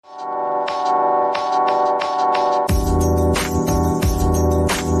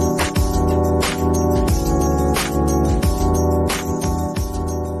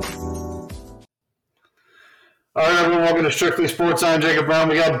to Strictly Sports. I'm Jacob Brown.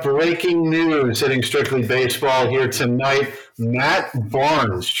 We got breaking news hitting Strictly Baseball here tonight. Matt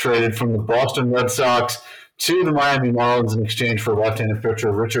Barnes traded from the Boston Red Sox to the Miami Marlins in exchange for left-handed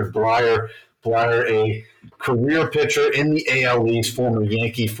pitcher Richard Blyer. Blyer, a career pitcher in the AL East, former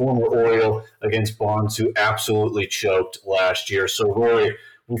Yankee, former Oriole, against Barnes, who absolutely choked last year. So, Rory,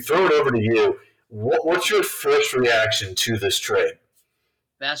 we throw it over to you. What's your first reaction to this trade?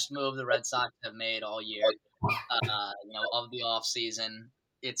 Best move the Red Sox have made all year. Of the offseason.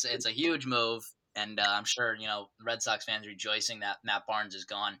 It's a huge move, and I'm sure Red Sox fans rejoicing that Matt Barnes is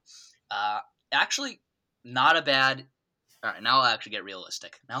gone. Actually, not a bad. All right, now I'll actually get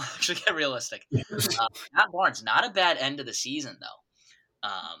realistic. Matt Barnes, not a bad end of the season though.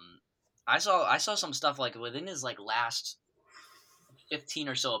 I saw some stuff like within his last 15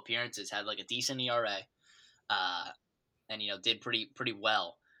 or so appearances had a decent ERA, and did pretty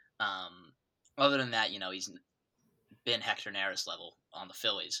well. Other than that, he's been Hector Neris level on the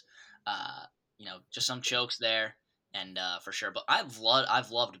Phillies. Just some chokes there, and for sure. But I've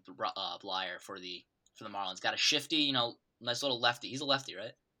loved Blyer for the Marlins. Got a shifty, nice little lefty. He's a lefty,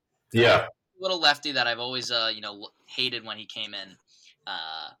 right? Yeah, little lefty that I've always hated when he came in.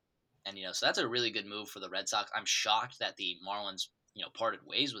 So that's a really good move for the Red Sox. I'm shocked that the Marlins parted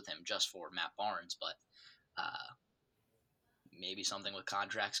ways with him just for Matt Barnes, but maybe something with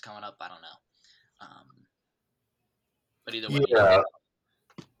contracts coming up. I don't know. But either way,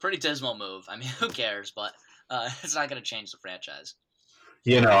 pretty dismal move. I mean, who cares? But it's not going to change the franchise.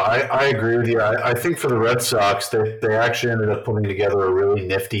 I agree with you. I think for the Red Sox, they actually ended up putting together a really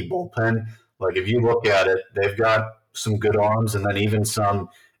nifty bullpen. Like, if you look at it, they've got some good arms and then even some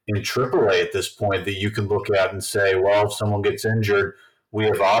in AAA at this point that you can look at and say, well, if someone gets injured, we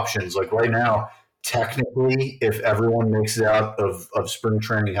have options. Like right now, technically, if everyone makes it out of spring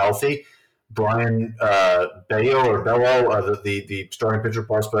training healthy, Brian Bello, the starting pitcher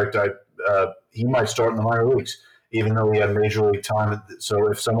prospect, he might start in the minor leagues, even though he had major league time.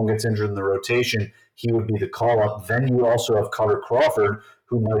 So if someone gets injured in the rotation, he would be the call-up. Then you also have Cutter Crawford,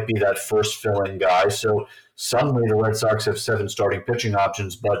 who might be that first fill-in guy. So suddenly the Red Sox have 7 starting pitching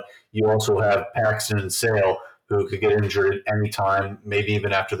options, but you also have Paxton and Sale, who could get injured at any time, maybe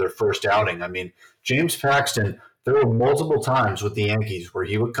even after their first outing. I mean, James Paxton, there were multiple times with the Yankees where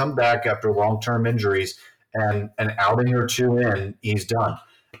he would come back after long-term injuries, and an outing or two in, he's done.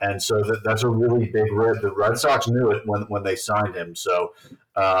 And so that's a really big rip. The Red Sox knew it when they signed him. So,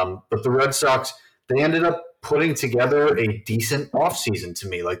 but the Red Sox, they ended up putting together a decent offseason to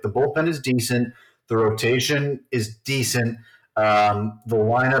me. Like, the bullpen is decent. The rotation is decent. The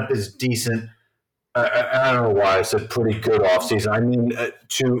lineup is decent. I don't know why I said pretty good offseason. I mean,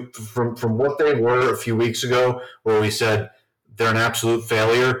 from what they were a few weeks ago, where we said they're an absolute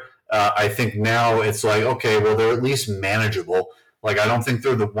failure, I think now it's like, okay, well, they're at least manageable. Like, I don't think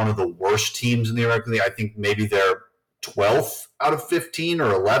they're one of the worst teams in the American League. I think maybe they're 12th out of 15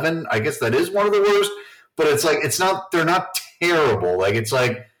 or 11. I guess that is one of the worst. But it's like, they're not terrible. Like, it's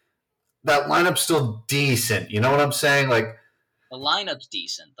like that lineup's still decent. You know what I'm saying? Like, the lineup's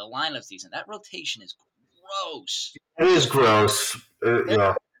decent. That rotation is gross. It is gross.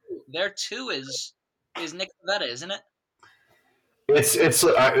 Their two is Nick Pivetta, isn't it? It's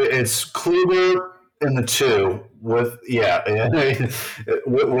Kluber in the 2 with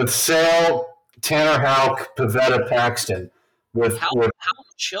with Sale, Tanner Houck, Pivetta, Paxton. How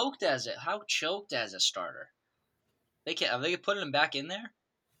choked as a starter? Have they put him back in there?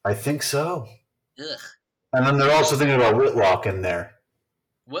 I think so. Ugh. And then they're also thinking about Whitlock in there.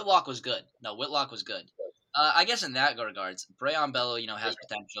 Whitlock was good. I guess in that regards, Brayan Bello, has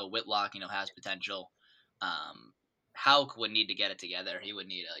potential. Whitlock, has potential. Houck would need to get it together. He would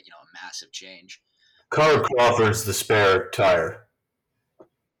need a massive change. Cutter Crawford's the spare tire.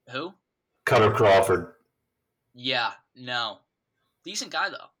 Who? Cutter Crawford. Yeah, no. Decent guy,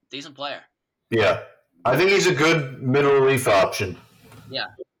 though. Decent player. Yeah. I think he's a good middle relief option. Yeah.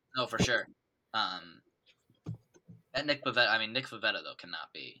 No, for sure. And Nick Pivetta, though,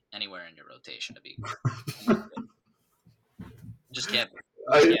 cannot be anywhere in your rotation to be. Just can't be.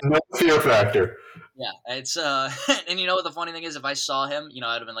 No fear factor. Yeah, it's and you know what the funny thing is? If I saw him,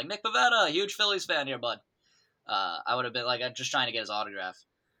 I'd have been like, Nick Pivetta, huge Phillies fan here, bud. I would have been like, I'm just trying to get his autograph.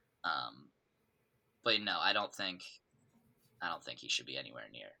 But no, I don't think he should be anywhere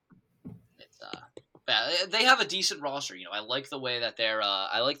near. It's they have a decent roster. I like the way that their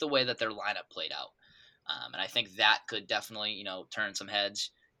lineup played out. And I think that could definitely, turn some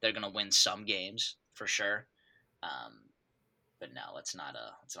heads. They're going to win some games for sure. But no, let's not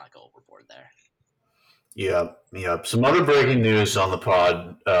go overboard there. Yeah. Some other breaking news on the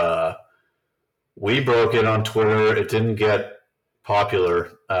pod. we broke it on Twitter. It didn't get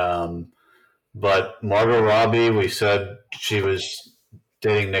popular. But Margot Robbie, we said she was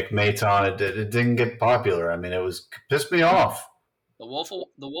dating Nick Maton. It didn't get popular. I mean, it was pissed me off. The Wolf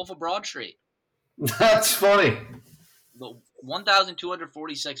of Broad Street. That's funny. The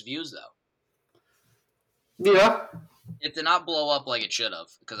 1,246 views though. Yeah. It did not blow up like it should have,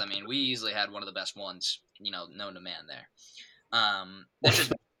 because I mean we easily had one of the best ones, known to man there. That's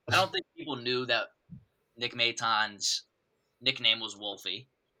just I don't think people knew that Nick Maton's nickname was Wolfie.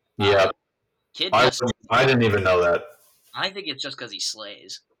 Yeah. Kid, I didn't even know that. I think it's just because he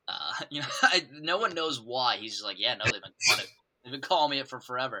slays. No one knows why. He's just like, yeah, no, they've been calling me it for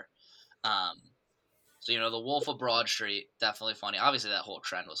forever. So the Wolf of Broad Street, definitely funny. Obviously, that whole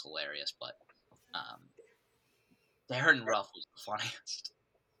trend was hilarious, but Darren Ruff was the funniest.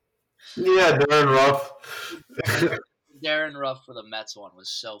 Yeah, Darren Ruff. Darren Ruff for the Mets one was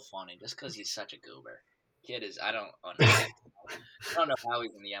so funny, just because he's such a goober. Kid is, I don't know how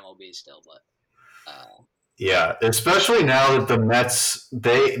he's in the MLB still, but yeah, especially now that the Mets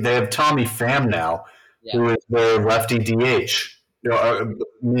they have Tommy Pham now, who is their lefty DH. I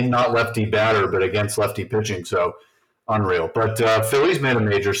mean, not lefty batter, but against lefty pitching. So unreal. But Phillies made a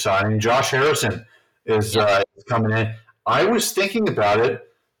major signing. Josh Harrison is coming in. I was thinking about it.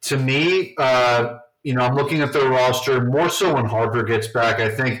 To me, I'm looking at their roster more so when Harper gets back. I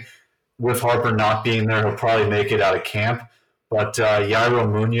think with Harper not being there, he'll probably make it out of camp. But Yairo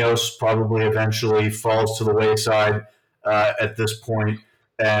Munoz probably eventually falls to the wayside at this point.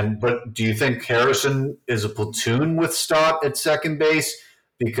 But do you think Harrison is a platoon with Stott at second base?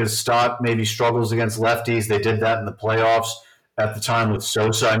 Because Stott maybe struggles against lefties. They did that in the playoffs at the time with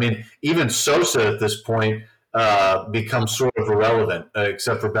Sosa. I mean, even Sosa at this point becomes sort of irrelevant,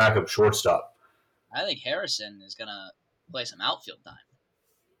 except for backup shortstop. I think Harrison is going to play some outfield time.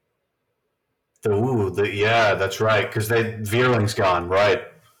 Yeah, that's right. Because Veerling's gone, right?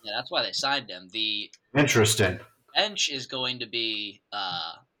 Yeah, that's why they signed him. Interesting. Bench is going to be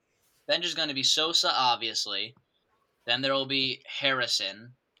Sosa, obviously. Then there will be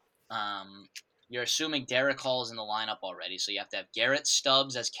Harrison. You're assuming Derek Hall is in the lineup already, so you have to have Garrett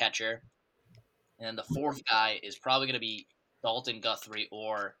Stubbs as catcher, and then the fourth guy is probably going to be Dalton Guthrie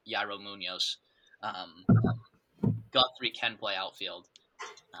or Yairo Munoz. Guthrie can play outfield.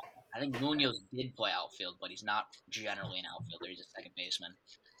 I think Munoz did play outfield, but he's not generally an outfielder. He's a second baseman.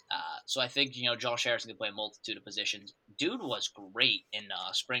 So I think, Josh Harrison can play a multitude of positions. Dude was great in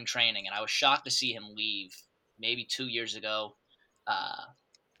spring training, and I was shocked to see him leave maybe 2 years ago.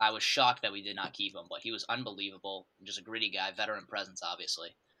 I was shocked that we did not keep him, but he was unbelievable. Just a gritty guy, veteran presence,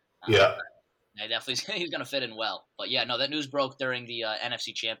 obviously. Yeah. I definitely he's going to fit in well. But yeah, no, that news broke during the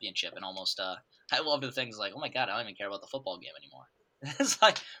NFC Championship, and almost I loved the things like, oh my God, I don't even care about the football game anymore. It's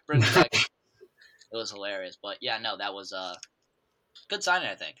like, bring me back. It was hilarious. But yeah, no, that was good signing,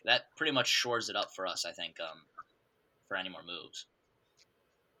 I think. That pretty much shores it up for us, I think, for any more moves.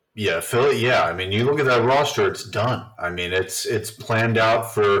 Yeah, Philly. Yeah, I mean, you look at that roster; it's done. I mean, it's planned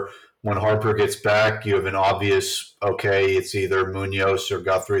out for when Harper gets back. You have an obvious it's either Munoz or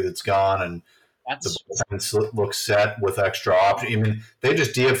Guthrie that's gone, and the bullpen looks set with extra options. I mean, they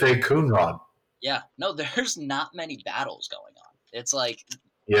just DFA'd Coonrod. Yeah, no, there's not many battles going on. It's like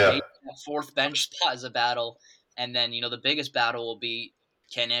that fourth bench spot is a battle, and then the biggest battle will be,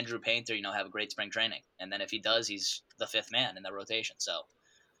 can Andrew Painter have a great spring training, and then if he does, he's the fifth man in the rotation. So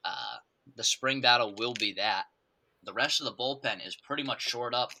the spring battle will be that. The rest of the bullpen is pretty much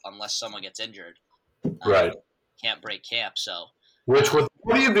shored up unless someone gets injured. Right. Can't break camp. So which with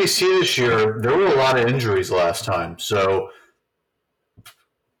WBC this year, there were a lot of injuries last time. So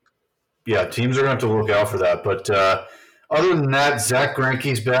yeah, teams are going to have to look out for that. But other than that, Zach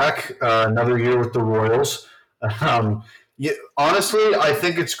Greinke's back, another year with the Royals. Honestly, I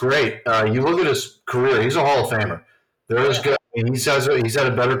think it's great. You look at his career; he's a Hall of Famer. Good. I mean, he's had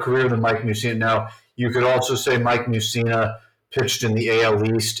a better career than Mike Mussina. Now, you could also say Mike Mussina pitched in the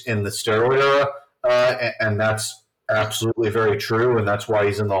AL East in the steroid era, and that's absolutely very true, and that's why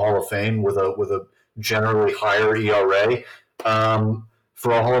he's in the Hall of Fame with a generally higher ERA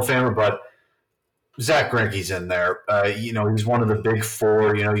for a Hall of Famer. But Zach Greinke's in there. He's one of the big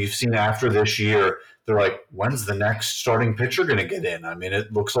four. You've seen after this year, they're like, when's the next starting pitcher going to get in? I mean,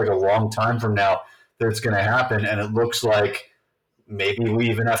 it looks like a long time from now that it's going to happen, and it looks like maybe we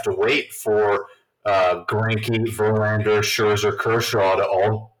even have to wait for Greinke, Verlander, Scherzer, Kershaw to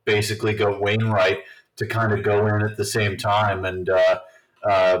all basically go Wainwright to kind of go in at the same time, and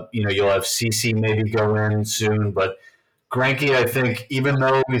you'll have CC maybe go in soon, but Greinke, I think, even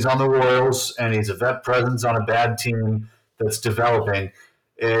though he's on the Royals and he's a vet presence on a bad team that's developing,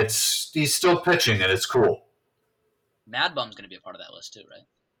 he's still pitching and it's cool. Mad Bum's going to be a part of that list too, right?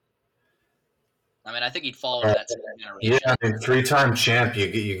 I mean, I think he'd fall into that same Yeah, generation. I mean, three-time champ.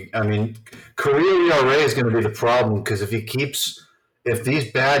 I mean, career ERA is going to be the problem because if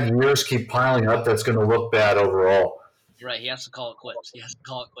these bad years keep piling up, that's going to look bad overall. You're right. He has to call it quits. He has to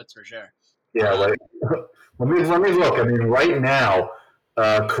call it quits for sure. Yeah, like let me look. I mean, right now,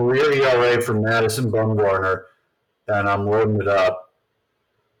 career ERA for Madison Bumgarner, and I'm loading it up.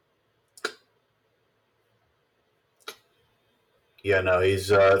 Yeah, no, he's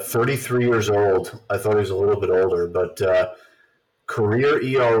 33 years old. I thought he was a little bit older, but career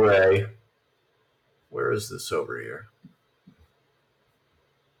ERA. Where is this over here?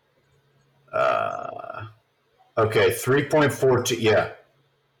 Okay, 3.42. Yeah,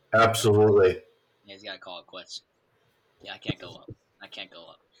 absolutely. Yeah, he's got to call it quits. Yeah, I can't go up. I can't go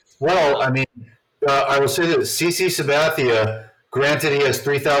up. Well, I mean, I will say that CC Sabathia, granted, he has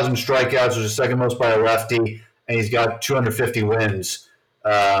 3,000 strikeouts, which is second most by a lefty, and he's got 250 wins,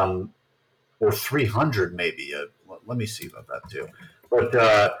 or 300 maybe. Let me see about that too. But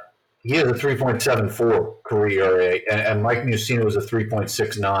he has a 3.74 career ERA, and Mike Mussina was a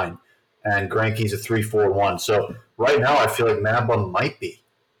 3.69, and Greinke's a 3.41. So right now, I feel like Mad Bum might be.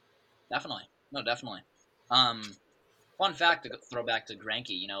 Definitely. No, definitely. Fun fact to throw back to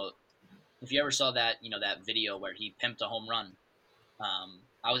Greinke, if you ever saw that, that video where he pimped a home run,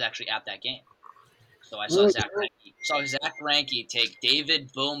 I was actually at that game. So I saw Zach Greinke take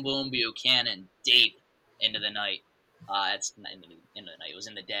David Boom Boom Buchanan deep into the night. It's into the night. It was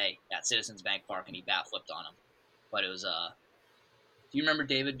in the day at Citizens Bank Park, and he bat flipped on him. But it was do you remember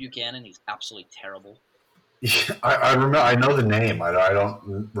David Buchanan? He's absolutely terrible. Yeah, I remember. I know the name. I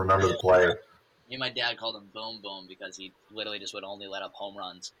don't remember the player. Me and my dad called him Boom Boom because he literally just would only let up home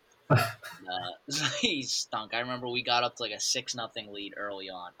runs. He stunk. I remember we got up to like a 6-0 lead early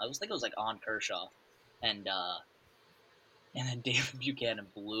on. I think it was like on Kershaw, and then David Buchanan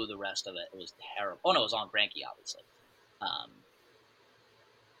blew the rest of it. It was terrible. Oh no, it was on Greinke, obviously,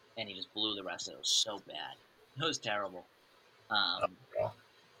 and he just blew the rest of it. It was so bad. It was terrible.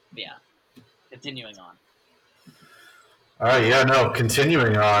 Yeah. Continuing on. All right, yeah, no,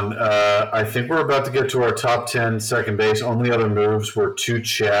 continuing on. I think we're about to get to our top 10 second base. Only other moves were two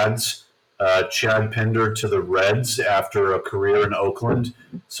Chads. Chad Pinder to the Reds after a career in Oakland.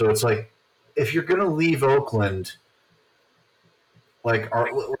 So it's like, if you're going to leave Oakland,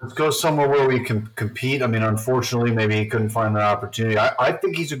 let's go somewhere where we can compete. I mean, unfortunately, maybe he couldn't find that opportunity. I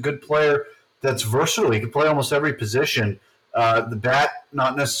think he's a good player that's versatile. He can play almost every position. The bat,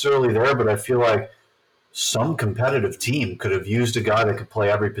 not necessarily there, but I feel like some competitive team could have used a guy that could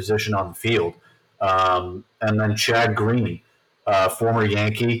play every position on the field. And then Chad Green, former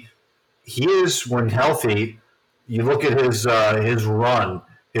Yankee, he is, when healthy, you look at his run,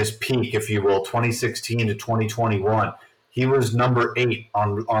 his peak, if you will, 2016 to 2021. He was number 8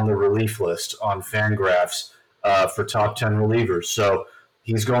 on the relief list on Fangraphs for top 10 relievers. So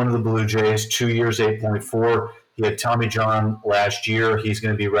he's going to the Blue Jays, 2 years, 8.4. He had Tommy John last year. He's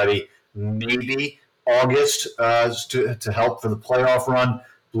going to be ready maybe August to help for the playoff run.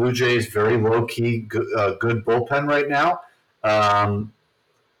 Blue Jays very low key, good bullpen right now.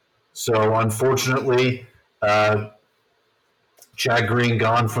 So unfortunately, Chad Green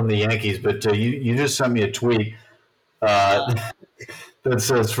gone from the Yankees. But you just sent me a tweet that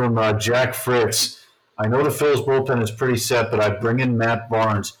says from Jack Fritz. I know the Phillies bullpen is pretty set, but I bring in Matt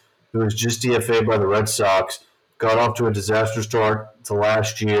Barnes, who was just DFA'd by the Red Sox, got off to a disaster start to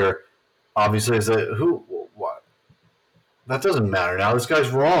last year. Obviously, is that what? That doesn't matter now. This guy's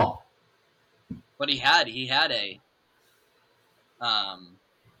wrong. But he had he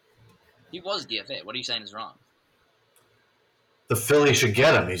was DFA. What are you saying is wrong? The Phillies should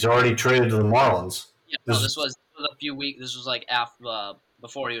get him. He's already traded to the Marlins. Yeah, no, this was a few weeks. This was like after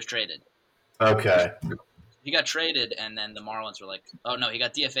before he was traded. Okay. He got traded, and then the Marlins were like, "Oh no, he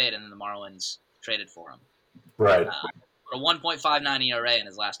got DFA'd, and then the Marlins traded for him." Right. For a 1.59 ERA in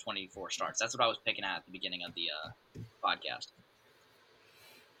his last 24 starts. That's what I was picking at the beginning of the podcast.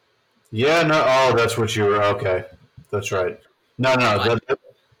 Yeah. No. Oh, that's what you were. Okay. That's right. No.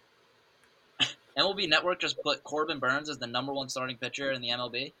 MLB Network just put Corbin Burns as the number 1 starting pitcher in the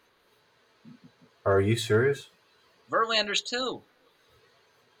MLB. Are you serious? Verlander's 2.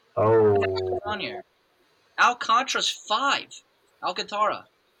 Oh. What's on here? Alcantara's 5. Alcantara.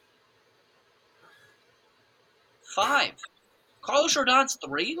 5. Carlos Rodon's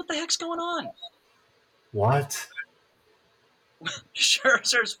 3? What the heck's going on? What?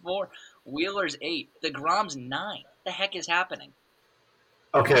 Scherzer's 4. Wheeler's 8. DeGrom's 9. What the heck is happening?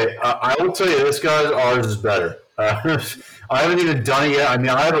 Okay, I will tell you this, guys. Ours is better. I haven't even done it yet. I mean,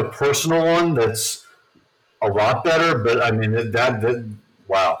 I have a personal one that's a lot better, but I mean that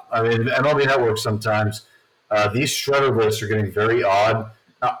wow. I mean, MLB Network sometimes these shredder lists are getting very odd.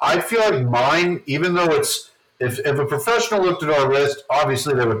 I feel like mine, even though it's if a professional looked at our list,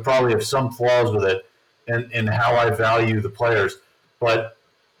 obviously they would probably have some flaws with it in how I value the players, but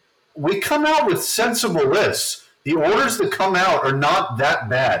we come out with sensible lists. The orders that come out are not that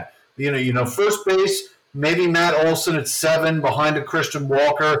bad. First base, maybe Matt Olson at 7 behind a Christian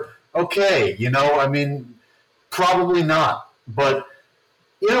Walker. Okay, I mean, probably not. But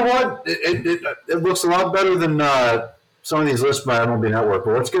you know what? It looks a lot better than some of these lists by MLB Network.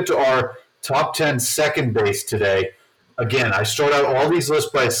 But let's get to our top 10 second base today. Again, I start out all these lists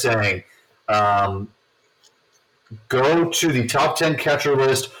by saying um, go to the top 10 catcher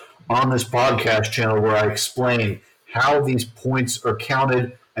list on this podcast channel where I explain how these points are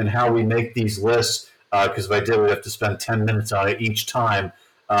counted and how we make these lists. Because if I did, we'd have to spend 10 minutes on it each time.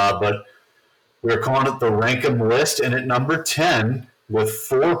 But we're calling it the Rankum list. And at number 10, with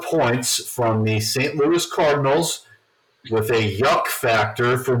 4 points from the St. Louis Cardinals, with a yuck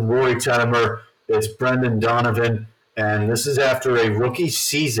factor from Rory Tenimer, it's Brendan Donovan. And this is after a rookie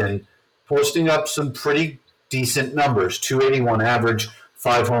season, posting up some pretty decent numbers: 281 average,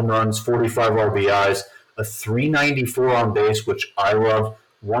 5 home runs, 45 RBIs, a 394 on base, which I love,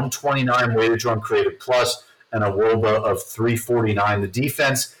 129 weighted run created plus, and a WOBA of 349. The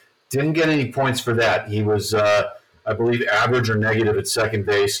defense didn't get any points for that. He was, I believe, average or negative at second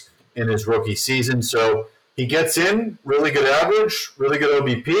base in his rookie season. So he gets in, really good average, really good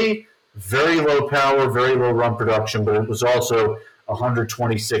OBP, very low power, very low run production, but it was also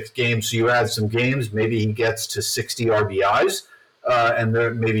 126 games. So you add some games, maybe he gets to 60 RBIs, and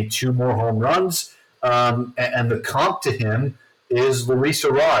there maybe 2 more home runs. And the comp to him is Luis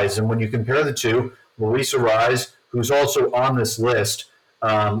Arraez. And when you compare the two, Luis Arraez, who's also on this list,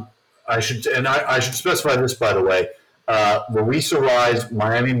 I should specify this, by the way. Luis Arraez,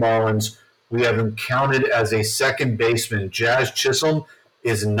 Miami Marlins, we have him counted as a second baseman. Jazz Chisholm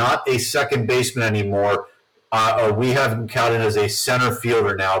is not a second baseman anymore. We have him counted as a center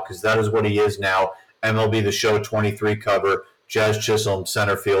fielder now because that is what he is now. MLB The Show 23 cover. Jazz Chisholm,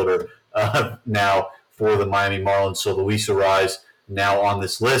 center fielder now for the Miami Marlins. So Luis Arraez now on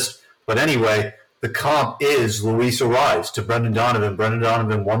this list. But anyway, the comp is Luis Arraez to Brendan Donovan. Brendan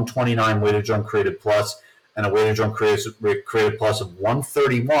Donovan, 129 weighted run created plus, and a weighted run created plus of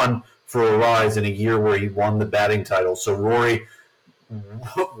 131 for Arraez in a year where he won the batting title. So, Rory,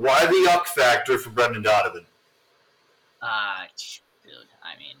 why the yuck factor for Brendan Donovan? Dude,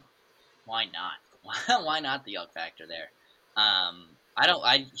 I mean, why not? Why not the yuck factor there?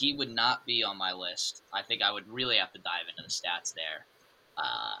 He would not be on my list. I think I would really have to dive into the stats there.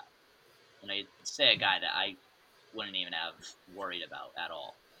 You'd say a guy that I wouldn't even have worried about at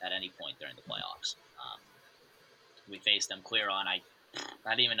all at any point during the playoffs. We faced him clear on. I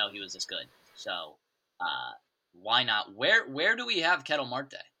didn't even know he was this good. So why not? Where do we have Kettle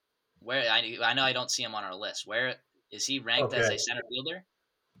Marte? Where I know I don't see him on our list. Where is he ranked as a center fielder?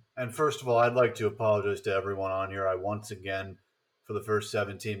 And first of all, I'd like to apologize to everyone on here. I once again, for the first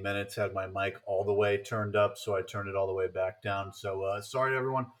 17 minutes, had my mic all the way turned up, so I turned it all the way back down. So sorry to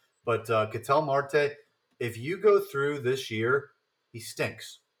everyone. But Ketel Marte, if you go through this year, he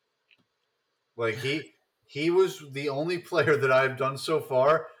stinks. Like he was the only player that I've done so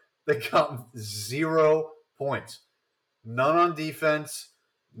far that got 0 points. None on defense,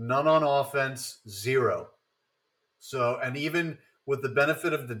 none on offense, 0. So, and even with the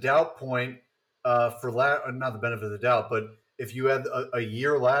benefit of the doubt point not the benefit of the doubt, but if you had a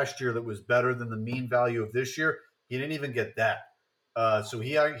year last year that was better than the mean value of this year, he didn't even get that. So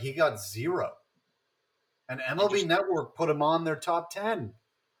he got 0. And MLB Network put him on their top 10.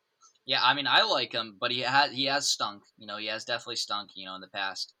 Yeah, I mean, I like him, but he has stunk. He has definitely stunk. In the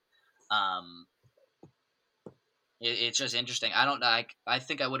past. It's just interesting. I don't know. I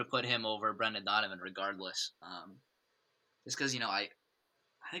think I would have put him over Brendan Donovan regardless. Just because I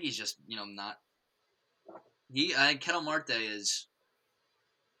think he's just not. Kettle Marte is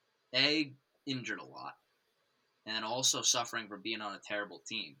injured a lot, and also suffering from being on a terrible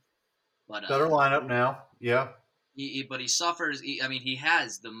team. But better lineup now, yeah. But he suffers. He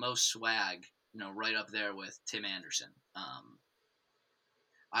has the most swag, right up there with Tim Anderson.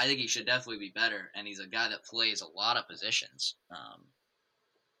 I think he should definitely be better, and he's a guy that plays a lot of positions. I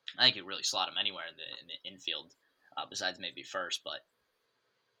think you really slot him anywhere in the infield, besides maybe first,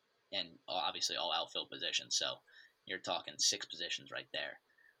 and obviously all outfield positions. So you're talking 6 positions right there.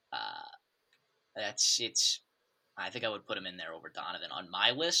 I think I would put him in there over Donovan on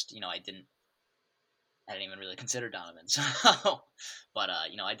my list. I didn't even really consider Donovan. So, but I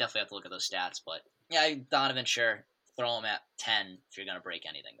definitely have to look at those stats. But yeah, Donovan, sure, throw him at 10 if you're gonna break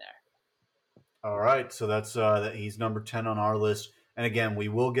anything there. All right, so that's that he's number 10 on our list. And again, we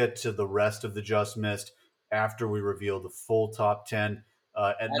will get to the rest of the just missed after we reveal the full top 10. At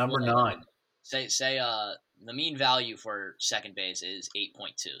I had number one other 9. one. Say the mean value for second base is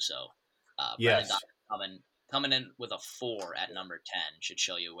 8.2. So Brendan Yes. Donovan coming in with a 4 at number 10 should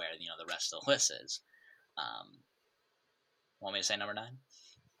show you where the rest of the list is. Want me to say number 9?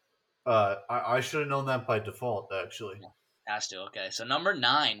 I should have known that by default, actually. Yeah, has to. Okay, so number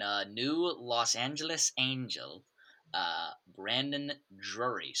 9, new Los Angeles Angel, Brandon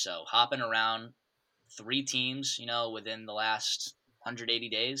Drury. So hopping around 3 teams, within the last 180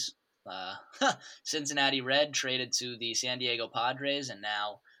 days. Uh, Cincinnati Red traded to the San Diego Padres, and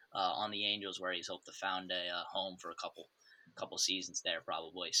now on the Angels, where he's hoped to found a home for a couple seasons there,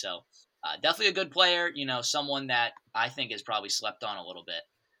 probably. So definitely a good player. Someone that I think is probably slept on a little bit.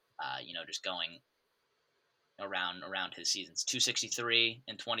 Just going around his seasons. 263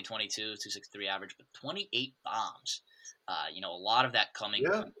 in 2022, 263 average, but 28 bombs. A lot of that coming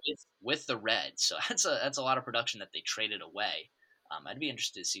Yeah. with the Reds. So that's a lot of production that they traded away. I'd be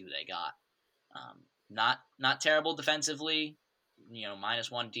interested to see who they got. Not terrible defensively.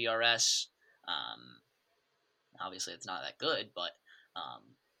 -1 DRS. Obviously, it's not that good, but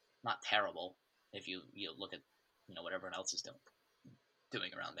not terrible if you look at what everyone else is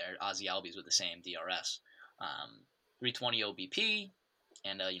doing around there. Ozzy Albies with the same DRS. 320 OBP,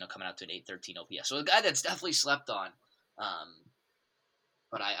 and coming out to an 813 OPS. So a guy that's definitely slept on.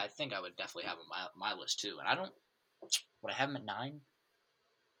 But I think I would definitely have him on my list too. And would I have him at 9?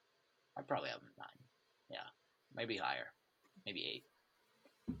 I'd probably have him at 9. Yeah, maybe higher, maybe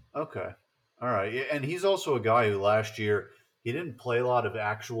 8. Okay. All right. Yeah, and he's also a guy who last year he didn't play a lot of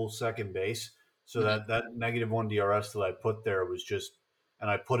actual second base. So Mm-hmm. that -1 DRS that I put there was just, and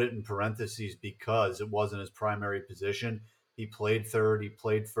I put it in parentheses because it wasn't his primary position. He played third, he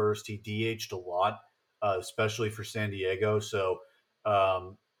played first, he DH'd a lot, especially for San Diego. So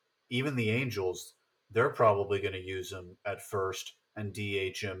um, even the Angels, they're probably going to use him at first and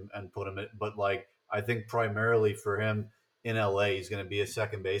DH him and put him at, but like I think primarily for him in LA. He's going to be a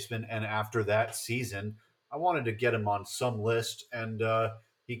second baseman. And after that season, I wanted to get him on some list, and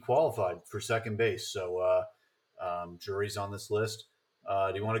he qualified for second base. So Jury's on this list.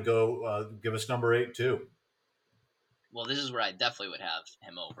 Do you want to go give us number 8 too? Well, this is where I definitely would have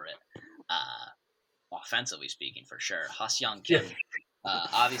him over it. Offensively speaking, for sure. Ha-Seong Yeah. Kim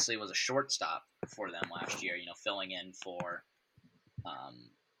obviously was a shortstop for them last year, filling in for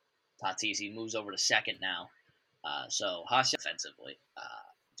Tatis. He moves over to second now. So Ha-Seong offensively,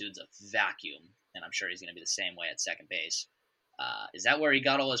 dude's a vacuum, and I'm sure he's going to be the same way at second base. Is that where he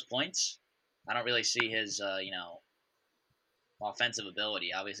got all his points? I don't really see his, offensive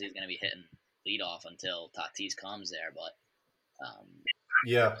ability. Obviously, he's going to be hitting leadoff until Tatis comes there, but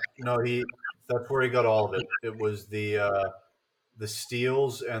Yeah, no, he. That's where he got all of it. It was the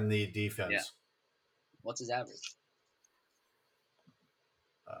steals and the yeah. defense. What's his average?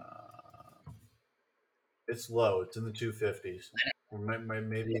 Uh, it's low. It's in the 250s, or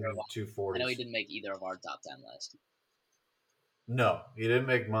maybe even I know he 240s. didn't make either of our top 10 list. No, he didn't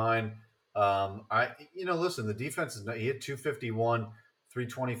make mine. Listen, the defense is he hit 251,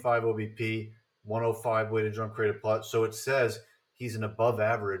 325 OBP, 105 weighted run created plus. So it says he's an above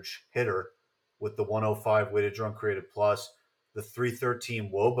average hitter with the 105 weighted run created plus. The 313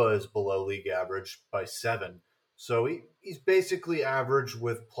 WOBA is below league average by 7. So he's basically average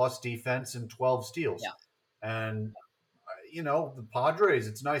with plus defense and 12 steals. Yeah. And the Padres,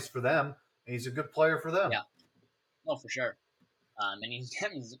 it's nice for them. He's a good player for them. Yeah. No, for sure. And he's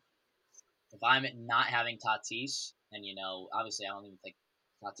if I'm not having Tatis, and obviously I don't even think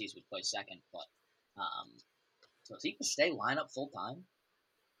Tatis would play second, but so if he can stay lineup full time,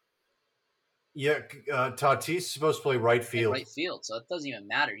 Yeah, Tatis is supposed to play right in field. right field, so it doesn't even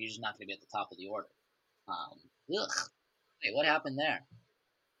matter. He's just not going to be at the top of the order. Wait, what happened there?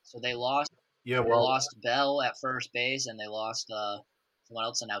 So they lost. Yeah, They well, lost Bell at first base, and they lost someone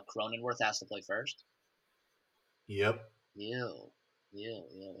else, and now Cronenworth has to play first. yep. Ew. Ew,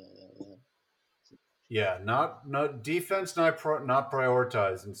 ew, ew, ew. Yeah, not defense, not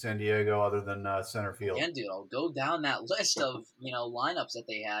prioritized in San Diego other than center field. Again, dude, I'll go down that list of lineups that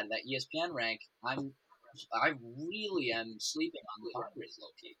they had that ESPN rank. I really am sleeping on the Padres low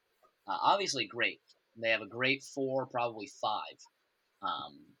key. Obviously, great. They have a great 4, probably 5.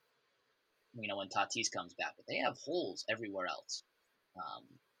 When Tatis comes back, but they have holes everywhere else.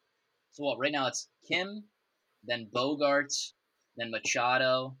 So what? Right now it's Kim, then Bogarts, then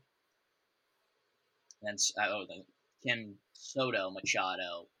Machado, then Kim Soto,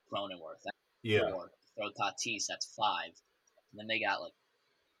 Machado, Cronenworth. That's Yeah. four. Throw Tatis, that's five. And then they got like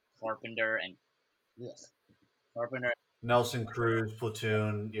Carpenter and ugh, Carpenter Nelson Cruz,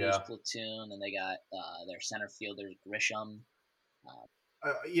 platoon. Cruz Yeah. platoon. Then they got their center fielders Grisham.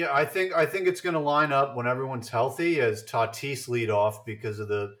 Uh, Yeah, I think it's going to line up when everyone's healthy as Tatis lead off because of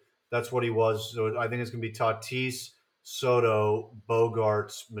the that's what he was. So I think it's going to be Tatis, Soto,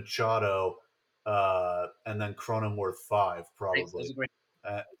 Bogarts, Machado, and then Cronenworth five great, it was probably. a great,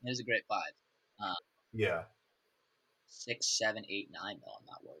 Uh, it was a great five. Uh, yeah, 6, 7, 8, 9 though. I'm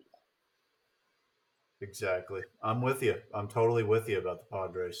not worried about. exactly. I'm with you. I'm totally with you about the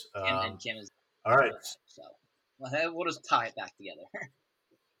Padres. Kim is All right. so. Well, we'll just tie it back together.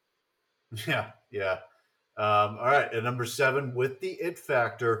 Yeah, yeah. All right, at number seven, with the it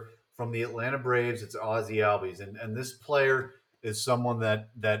factor from the Atlanta Braves, it's Ozzy Albies, and this player is someone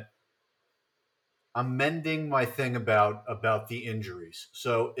that I'm mending my thing about the injuries.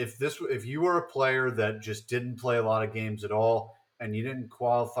 So if you were a player that just didn't play a lot of games at all and you didn't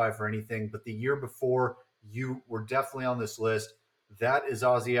qualify for anything, but the year before you were definitely on this list, that is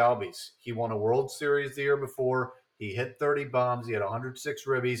Ozzy Albies. He won a World Series the year before. He hit 30 bombs. He had 106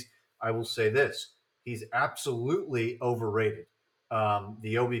 ribbies. I will say this: he's absolutely overrated.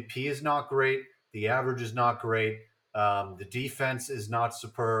 The OBP is not great. The average is not great. The defense is not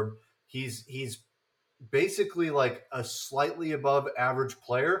superb. He's basically like a slightly above average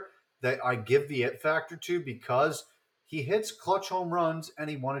player that I give the it factor to because he hits clutch home runs and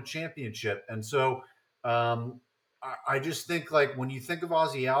he won a championship. And so I just think like when you think of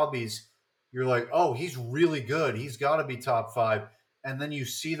Ozzy Albies, you're like, oh, he's really good. He's got to be top five. And then you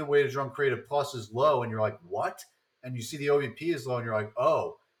see the weighted run creative plus is low, and you're like, what? And you see the OVP is low, and you're like,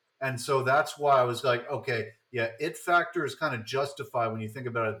 oh. And so that's why I was like, okay, yeah, it factor is kind of justified when you think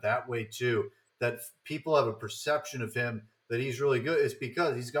about it that way too that people have a perception of him that he's really good is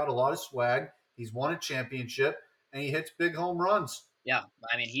because he's got a lot of swag. He's won a championship and he hits big home runs. Yeah,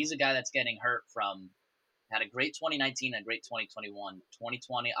 I mean he's a guy that's getting hurt from had a great 2019 and a great 2021.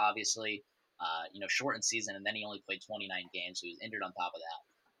 2020 obviously, shortened season, and then he only played 29 games, so he was injured on top of that.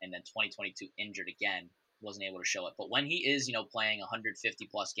 And then 2022 injured again, wasn't able to show it. But when he is, playing 150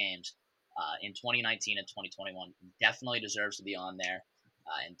 plus games in 2019 and 2021, definitely deserves to be on there,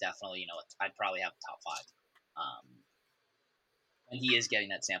 and definitely, I'd probably have top five. Um, and he is getting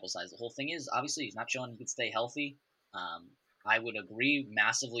that sample size. The whole thing is obviously he's not showing he can stay healthy. Um, I would agree,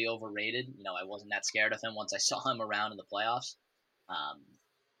 massively overrated. I wasn't that scared of him once I saw him around in the playoffs. Um,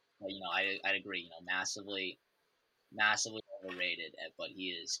 but I'd agree. Massively, massively overrated. But he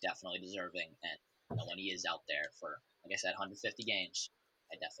is definitely deserving. And when he is out there for, like I said, 150 games,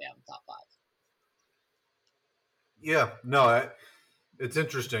 I definitely have him top five. Yeah, no, it's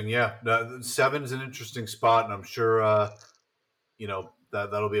interesting. Yeah, seven's an interesting spot, and I'm sure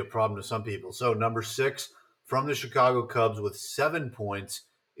that'll be a problem to some people. So number six from the Chicago Cubs with 7 points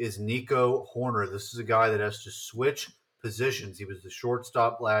is Nico Horner. This is a guy that has to switch positions. He was the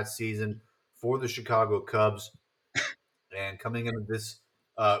shortstop last season for the Chicago Cubs, and coming into this,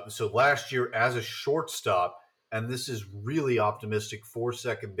 so last year as a shortstop, and this is really optimistic for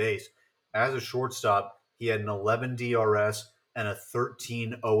second base. As a shortstop, he had an 11 DRS and a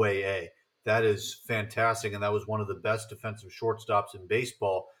 13 OAA. That is fantastic, and that was one of the best defensive shortstops in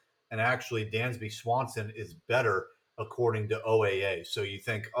baseball. And actually, Dansby Swanson is better according to OAA. So you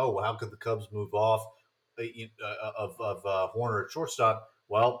think, oh, well, how could the Cubs move off of Horner at shortstop?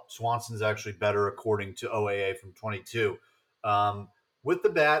 Well, Swanson's actually better according to OAA from 22. Um, with the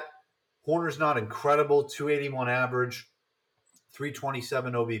bat, Horner's not incredible. 281 average,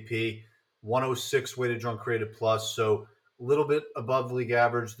 327 OBP, 106 weighted run created plus. So a little bit above league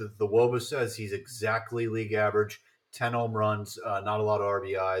average. The WOBA says he's exactly league average. 10 home runs, not a lot of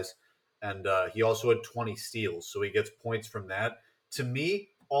RBIs. And he also had 20 steals. So he gets points from that. To me,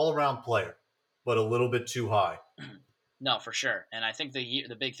 all around player, but a little bit too high. No, for sure. And I think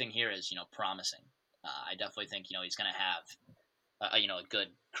the big thing here is promising. I definitely think he's going to have a good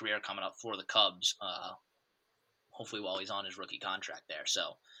career coming up for the Cubs. Hopefully while he's on his rookie contract there.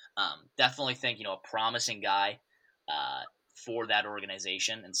 So definitely think a promising guy for that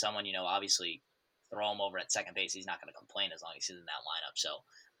organization, and someone obviously throw him over at second base. He's not going to complain as long as he's in that lineup. So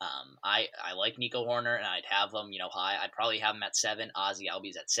I like Nico Horner, and I'd have him high. I'd probably have him at 7. Ozzy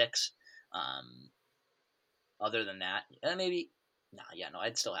Albies at 6. Other than that, maybe no,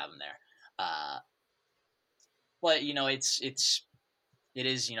 I'd still have him there. But it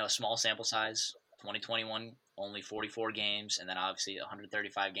is small sample size. 2021 only 44 games, and then obviously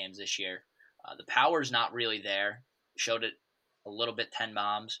 135 games this year. The power's not really there. Showed it a little bit 10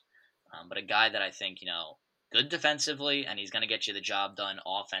 bombs, but a guy that I think, good defensively, and he's going to get you the job done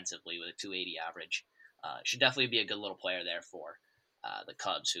offensively with a 280 average. Should definitely be a good little player there for the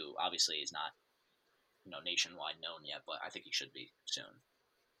Cubs, who obviously is not, nationwide known yet, but I think he should be soon.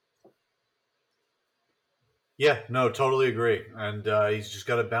 Yeah, no, totally agree. And he's just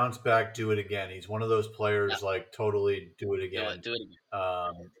got to bounce back, do it again. He's one of those Yeah, players like totally do it do it, again. do it again.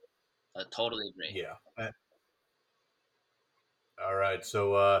 Um, Totally agree. yeah. All right.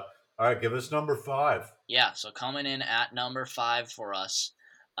 So, all right, give us number five. Yeah, so coming in at number 5 for us,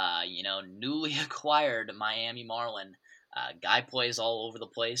 newly acquired Miami Marlin. Guy plays all over the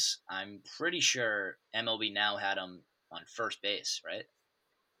place. I'm pretty sure MLB Now had him on first base, right?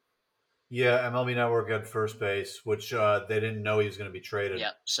 Yeah, MLB Network at first base, which they didn't know he was going to be traded.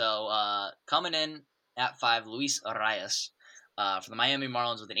 Yep. So coming in at 5, Luis Arias for the Miami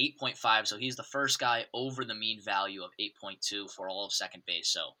Marlins with an 8.5. So he's the first guy over the mean value of 8.2 for all of second base.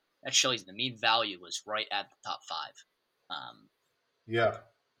 So that shows the mean value was right at the top 5. Um, Yeah.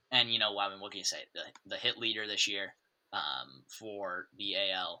 And I mean, what can you say? The hit leader this year for the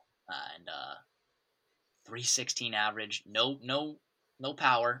AL and 316 average. No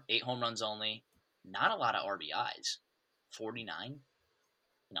power. 8 home runs only. Not a lot of RBIs. 49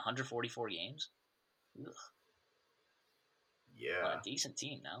 in 144 games. Ugh, on a Yeah. decent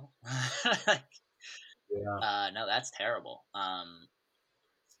team, no. Yeah. No, that's terrible.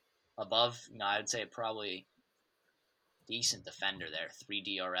 Above, I would say probably decent defender there. 3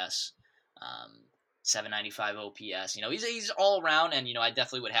 DRS, um, 795 OPS. He's all around, and I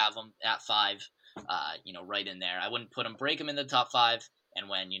definitely would have him at 5. Right in there. I wouldn't break him in the top 5. And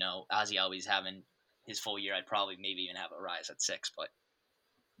when Ozzy always having his full year, I'd probably maybe even have a rise at 6. But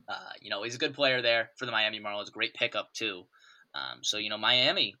he's a good player there for the Miami Marlins. Great pickup too. So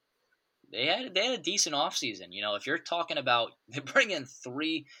Miami, they had a decent offseason. If you're talking about they bring in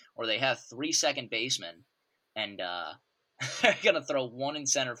 3 or they have 3 second basemen, and they're gonna throw 1 in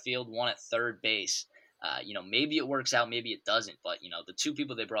center field, 1 at third base. Maybe it works out, maybe it doesn't. But the 2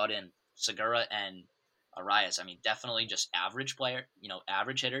 people they brought in, Segura and Arias, I mean, definitely just average player,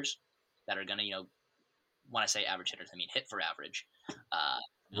 average hitters that are gonna, when I say average hitters, I mean hit for average. Uh,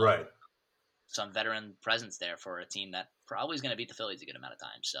 you know, Right. some veteran presence there for a team that probably is going to beat the Phillies a good amount of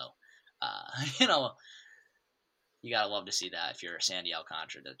times. So, you know, you gotta love to see that if you're a Sandy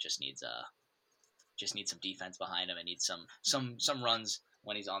Alcantara that just needs some defense behind him and needs some runs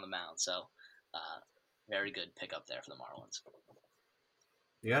when he's on the mound. So, very good pickup there for the Marlins.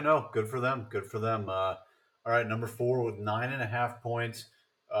 Yeah, no, good for them. Good for them. All right, number four with 9.5 points.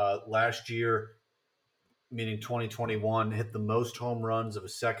 Last year, meaning 2021, hit the most home runs of a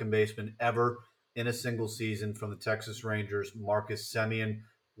second baseman ever in a single season from the Texas Rangers. Marcus Semien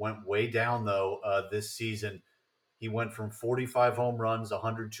went way down, though, this season. He went from 45 home runs,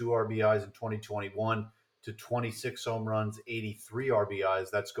 102 RBIs in 2021 to 26 home runs, 83 RBIs.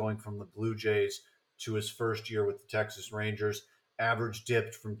 That's going from the Blue Jays to his first year with the Texas Rangers. Average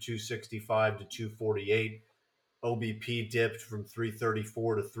dipped from 265 to 248. OBP dipped from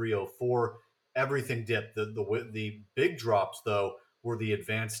 334 to 304. Everything dipped. The big drops though were the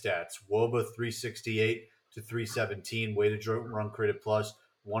advanced stats. WOBA 368 to 317, weighted run created plus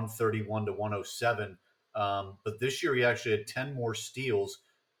 131 to 107. But this year he actually had 10 more steals.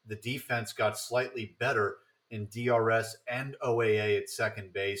 The defense got slightly better in DRS and OAA at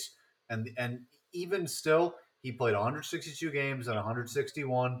second base, and even still he played 162 games and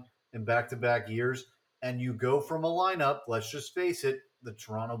 161 in back-to-back years, and you go from a lineup, let's just face it, the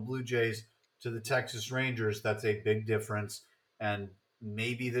Toronto Blue Jays to the Texas Rangers. That's a big difference. And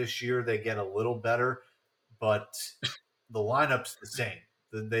maybe this year they get a little better, but the lineup's the same.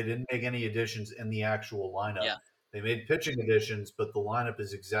 They didn't make any additions in the actual lineup. Yeah, They made pitching additions, but the lineup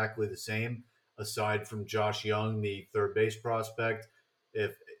is exactly the same, aside from Josh Young, the third base prospect.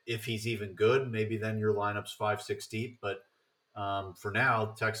 If he's even good, maybe then your lineup's 5-6 deep. But for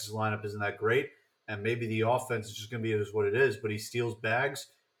now, Texas lineup isn't that great, and maybe the offense is just going to be what it is. But he steals bags,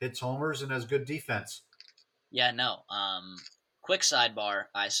 hits homers, and has good defense. yeah, no. Quick sidebar: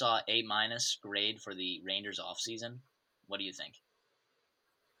 I saw A- grade for the Rangers offseason. What do you think?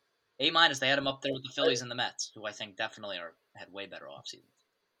 A-. They had him up there with the Phillies and the Mets, who I think definitely had way better off seasons.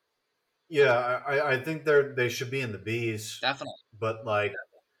 Yeah, I think they should be in the B's, Definitely. but like,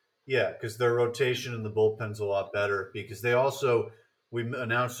 yeah, because their rotation in the bullpen's a lot better. Because they also we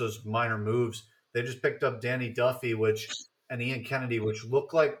announced those minor moves. They just picked up Danny Duffy, which and Ian Kennedy, which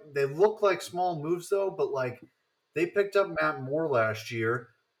look like small moves though, but like they picked up Matt Moore last year,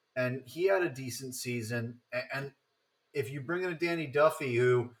 and he had a decent season. And if you bring in a Danny Duffy,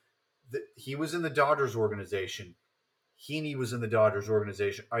 who he was in the Dodgers organization. Heaney was in the Dodgers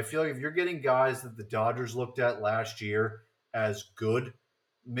organization. I feel like if you're getting guys that the Dodgers looked at last year as good,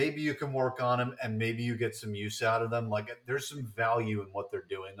 maybe you can work on them and maybe you get some use out of them. Like there's some value in what they're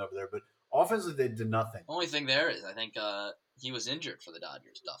doing over there, but offensively they did nothing. Only thing there is, I think he was injured for the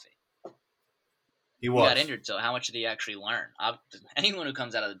Dodgers, Duffy. He He got was. injured, so how much did he actually learn? Anyone who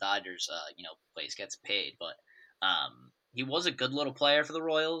comes out of the Dodgers, place gets paid, but he was a good little player for the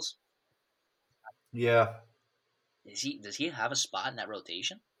Royals. Yeah. Does he have a spot in that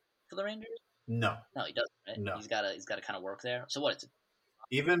rotation for the Rangers? No. No, he doesn't. Right? No. He's got to kind of work there. So what?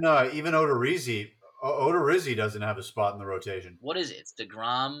 Even Odorizzi doesn't have a spot in the rotation. What is it? It's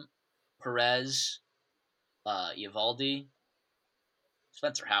DeGrom, Perez, Eovaldi,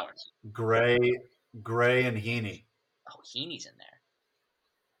 Spencer Howard, Gray, and Heaney. Oh, Heaney's in there.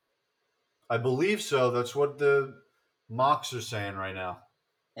 I believe so. That's what the mocks are saying right now.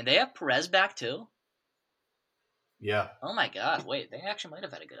 And they have Perez back too? Yeah. Oh my God! Wait, they actually might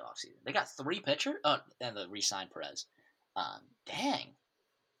have had a good offseason. They got 3 pitchers. Oh, and they re-signed Perez. Dang.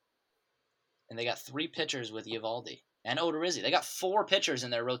 And they got 3 pitchers with Eovaldi and Odorizzi. They got 4 pitchers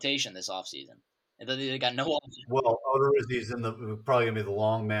in their rotation this offseason. And they got no offseason. Well, Odorizzi's probably gonna be the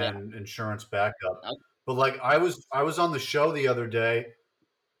long man insurance backup. Okay. But like I was on the show the other day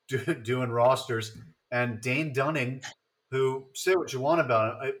doing rosters, and Dane Dunning, who say what you want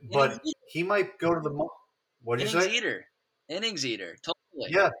about him, but he might go to the. What did you say? Innings eater.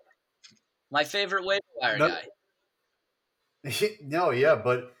 Totally. Yeah. My favorite waiver wire guy. No, yeah,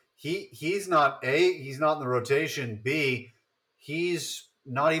 but he's not he's not in the rotation. B, he's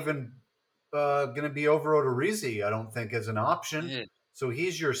not even going to be over Odorizzi, I don't think, as an option. Dude. So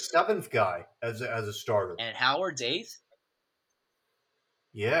he's your 7th guy as a starter. And Howard's 8th?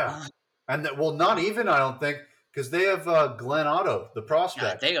 Yeah. And not even, I don't think, because they have Glenn Otto, the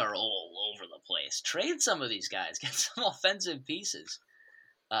prospect. God, they are all over the place. Trade some of these guys. Get some offensive pieces.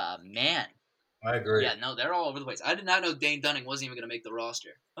 Man. I agree. Yeah, no, they're all over the place. I did not know Dane Dunning wasn't even going to make the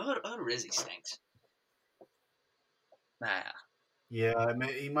roster. Odorizzi stinks. Nah. Yeah, I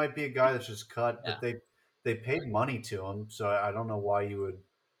mean, he might be a guy that's just cut, but they paid money to him, so I don't know why you would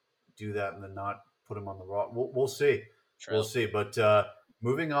do that and then not put him on the roster. We'll see. True. We'll see. But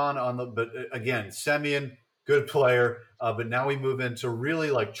moving on but again, Semien, good player, but now we move into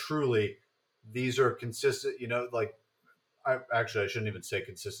really truly, these are consistent. I shouldn't even say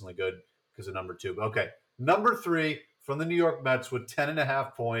consistently good because of number 2. But okay, number 3 from the New York Mets with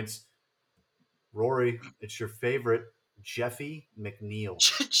 10.5 points. Rory, it's your favorite. Jeffy McNeil.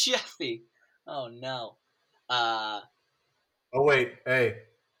 Jeffy. Oh, no. Oh, wait. Hey.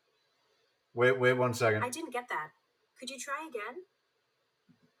 Wait 1 second. I didn't get that. Could you try again?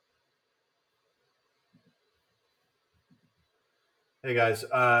 Hey, guys.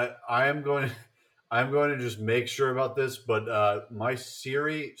 I'm going to just make sure about this, but my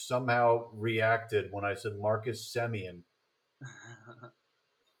Siri somehow reacted when I said Marcus Semien.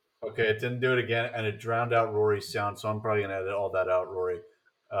 Okay, it didn't do it again, and it drowned out Rory's sound, so I'm probably going to edit all that out, Rory,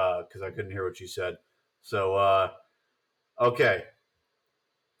 because I couldn't hear what you said. So, okay.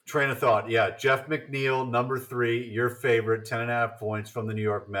 Train of thought. Yeah, Jeff McNeil, number 3, your favorite, 10.5 points from the New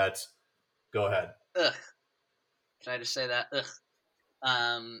York Mets. Go ahead. Ugh. Can I just say that? Ugh.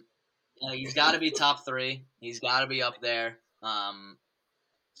 He's got to be top 3. He's got to be up there.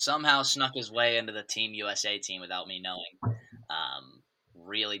 Somehow snuck his way into the Team USA team without me knowing.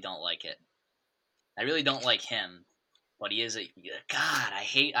 Really don't like it. I really don't like him, but he is God. I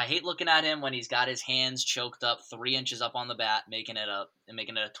hate looking at him when he's got his hands choked up 3 inches up on the bat, making it a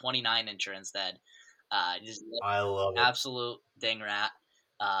 29-incher instead. I love it. Absolute ding rat.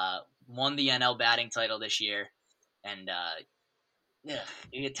 Won the NL batting title this year, and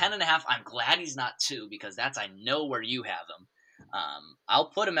 10.5. I'm glad he's not 2 because I know where you have him.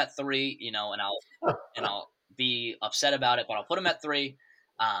 I'll put him at 3, and I'll be upset about it, but I'll put him at 3.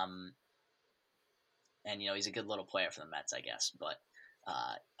 And he's a good little player for the Mets, I guess. But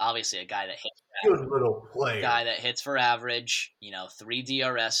obviously, a guy that hits. Good little player. Guy that hits for average. 3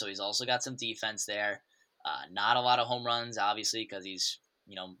 DRS, so he's also got some defense there. Not a lot of home runs, obviously, because he's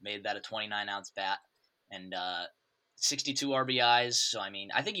made that a 29-ounce bat, and 62 RBIs. So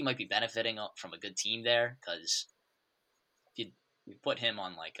I think he might be benefiting from a good team there, because if you put him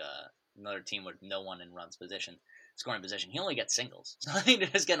on another team with no one in scoring position, he only gets singles. So he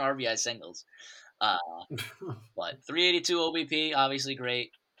just getting RBI singles. But 382 OBP, obviously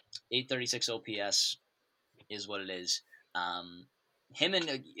great. 836 OPS is what it is.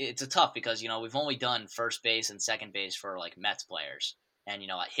 It's a tough because we've only done first base and second base for Mets players, and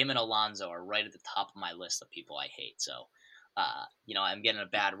him and Alonso are right at the top of my list of people I hate. So I'm getting a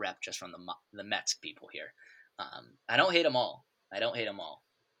bad rep just from the Mets people here. I don't hate them all.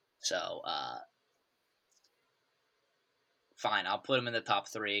 So, fine, I'll put him in the top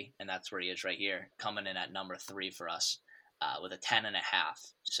 3, and that's where he is right here, coming in at number 3 for us, with a 10.5.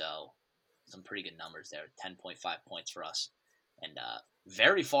 So, some pretty good numbers there. 10.5 points for us, and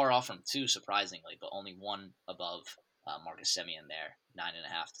very far off from 2, surprisingly, but only 1 above Marcus Semien there,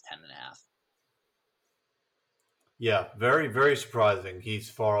 9.5 to 10.5. Yeah, very, very surprising. He's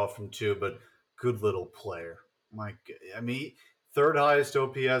far off from 2, but good little player. I mean, third highest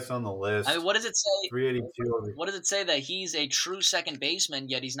OPS on the list. I mean, what does it say? 382. What does it say that he's a true second baseman,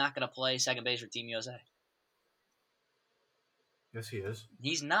 yet he's not going to play second base for Team USA? Yes, he is.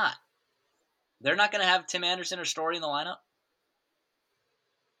 He's not. They're not going to have Tim Anderson or Story in the lineup?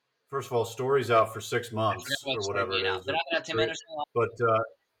 First of all, Story's out for 6 months or whatever it is. They're not going to have Tim Anderson in the lineup? But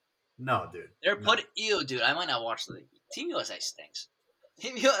no, dude. They're putting dude. I might not watch the Team USA stinks.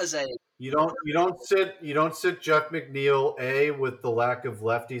 Team USA. You don't sit Jeff McNeil with the lack of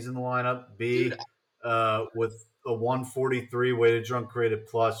lefties in the lineup. B with a 143 weighted run created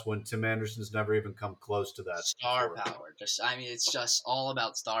plus when Tim Anderson's never even come close to that. Star power. It's just all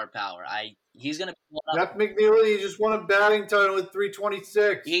about star power. He's gonna be Jeff McNeil. He just won a batting title with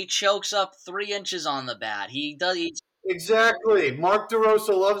 326. He chokes up 3 inches on the bat. He does. Exactly. Mark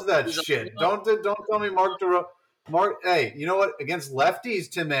DeRosa loves that shit. Don't tell me hey, you know what? Against lefties,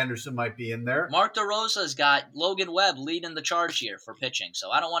 Tim Anderson might be in there. Mark DeRosa's got Logan Webb leading the charge here for pitching, so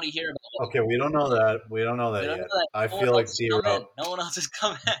I don't want to hear about it. Okay, we don't know that. We don't know that yet. I feel like D-Rose. No one else is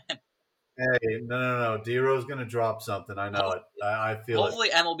coming in. Hey, no. D-Rose's going to drop something. I know it. I feel Hopefully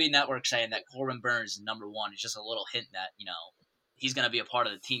MLB Network saying that Corbin Burns is number 1 is just a little hint that, he's going to be a part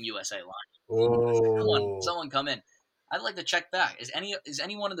of the Team USA line. Oh. Someone come in. I'd like to check back. Is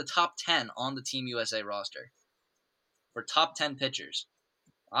anyone in the top 10 on the Team USA roster? For top 10 pitchers.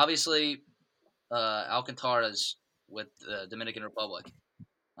 Obviously, Alcantara's with the Dominican Republic.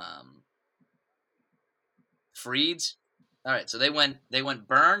 Freeds. All right, so they went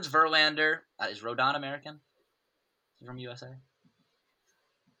Burns, Verlander. Is Rodon American? Is he from USA?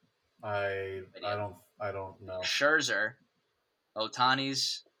 I don't know. Scherzer,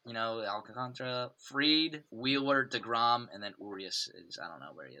 Otani's, Alcantara, Fried, Wheeler, DeGrom, and then Urias is, I don't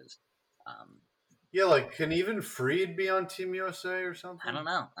know where he is. Yeah, can even Fried be on Team USA or something? I don't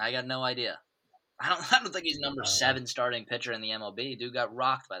know. I got no idea. I don't think he's number 7 starting pitcher in the MLB. Dude got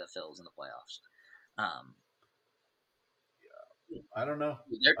rocked by the Phils in the playoffs. I don't know.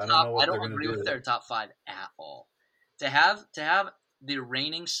 I don't agree with their top 5 at all. To have the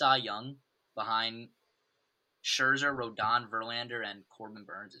reigning Cy Young behind Scherzer, Rodon, Verlander, and Corbin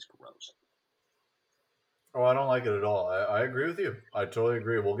Burns is gross. Oh, I don't like it at all. I agree with you. I totally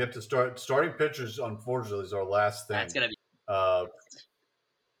agree. We'll get to starting pitchers. Unfortunately, is our last thing. That's gonna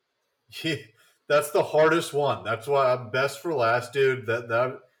be. That's the hardest one. That's why I'm best for last, dude.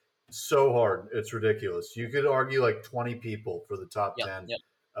 That so hard. It's ridiculous. You could argue 20 people for the top 10. Yep.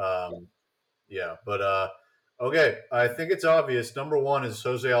 Yeah, but okay. I think it's obvious. Number 1 is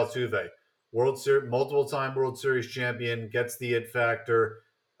Jose Altuve, multiple-time World Series champion, gets the it factor.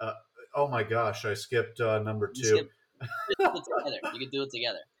 Oh my gosh, I skipped number 2. You could do it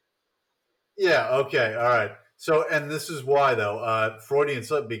together. Yeah. Okay. All right. So, and this is why though, Freudian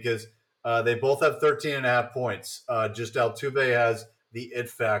slip, because they both have 13.5 points. Just Altuve has the it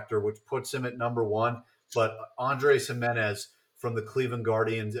factor, which puts him at number 1. But Andres Jimenez from the Cleveland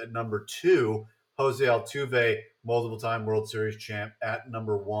Guardians at number 2. Jose Altuve, multiple-time World Series champ, at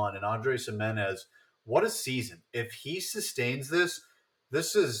number 1. And Andres Jimenez, what a season! If he sustains this.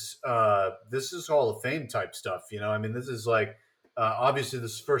 This is Hall of Fame type stuff, I mean, this is obviously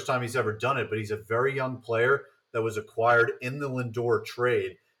this is the first time he's ever done it, but he's a very young player that was acquired in the Lindor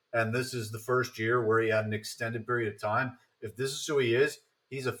trade, and this is the first year where he had an extended period of time. If this is who he is,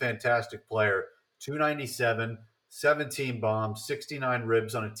 he's a fantastic player. 297, 17 bombs, 69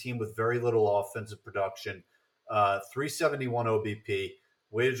 ribs on a team with very little offensive production, 371 OBP,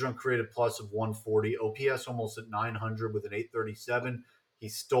 weighted run created plus of 140, OPS almost at 900 with an 837. He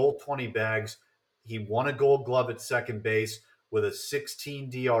stole 20 bags. He won a Gold Glove at second base with a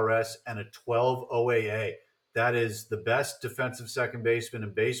 16 DRS and a 12 OAA. That is the best defensive second baseman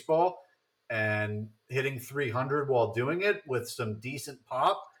in baseball, and hitting 300 while doing it with some decent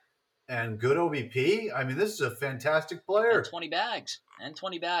pop and good OBP. I mean, this is a fantastic player. And 20 bags.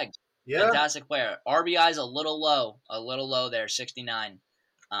 Yeah. Fantastic player. RBI's a little low there, 69.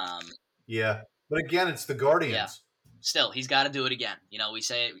 Yeah. But again, it's the Guardians. Yeah. Still, he's got to do it again. We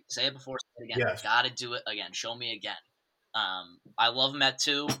say it before, say it again. Yes. Got to do it again. Show me again. I love him at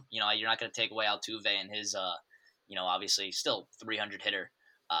 2. You're not going to take away Altuve and his, Obviously still 300 hitter,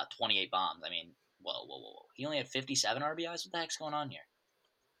 28 bombs. I mean, whoa. He only had 57 RBIs. What the heck's going on here?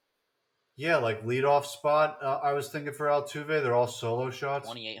 Yeah, like leadoff spot. I was thinking for Altuve, they're all solo shots.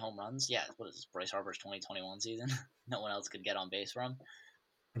 28 home runs. Yeah, what is this? Bryce Harper's 2021 season? No one else could get on base for him.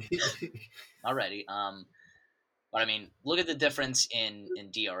 Already. But I mean, look at the difference in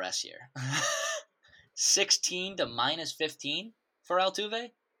DRS here. 16 to minus 15 for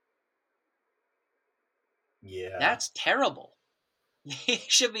Altuve. Yeah, That's terrible. He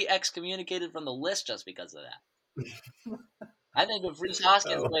should be excommunicated from the list just because of that. I think if Rhys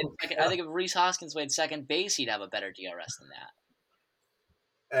Hoskins played second, I think if Rhys Hoskins played second base, he'd have a better DRS than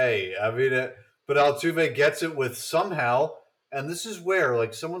that. Hey, I mean, but Altuve gets it with somehow, and this is where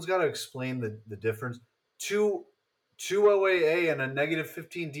like someone's got to explain the difference. Two OAA and a negative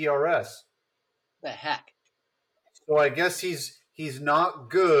 15 DRS. The heck? So I guess he's not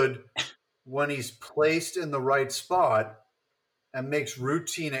good when he's placed in the right spot and makes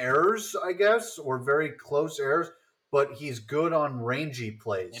routine errors, I guess, or very close errors, but he's good on rangy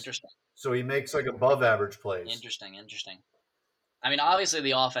plays. Interesting. So he makes like above average plays. Interesting. I mean, obviously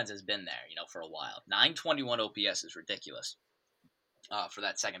the offense has been there, for a while. 921 OPS is ridiculous for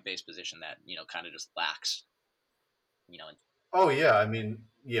that second base position that kind of just lacks. Oh yeah, I mean,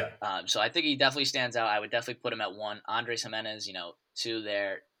 yeah. So I think he definitely stands out. I would definitely put him at 1. Andres Jimenez, 2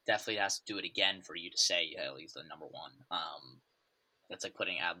 there. Definitely has to do it again for you to say he's the number 1. That's like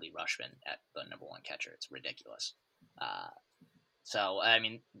putting Adley Rutschman at the number 1 catcher. It's ridiculous. So I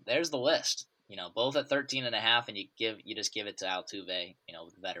mean, there's the list. Both at 13.5, and you just give it to Altuve, the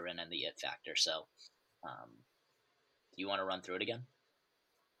veteran and the it factor. So, do you want to run through it again?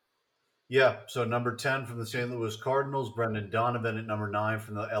 Yeah. So number 10 from the St. Louis Cardinals, Brendan Donovan at number 9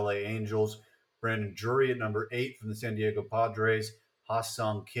 from the LA Angels, Brandon Drury at number 8 from the San Diego Padres,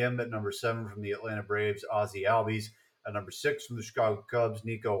 Ha-Sung Kim at number 7 from the Atlanta Braves, Ozzie Albies at number 6 from the Chicago Cubs,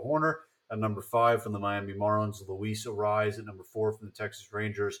 Nico Horner at number 5 from the Miami Marlins, Luis Ariz at number 4 from the Texas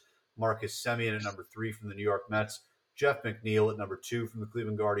Rangers, Marcus Semien at number 3 from the New York Mets, Jeff McNeil at number 2 from the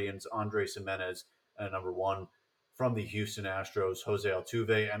Cleveland Guardians, Andres Jimenez at number 1 from the Houston Astros, Jose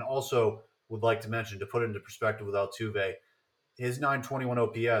Altuve. And also would like to mention, to put it into perspective with Altuve, his 921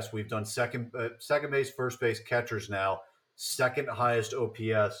 OPS, we've done second base, first base, catchers now, second highest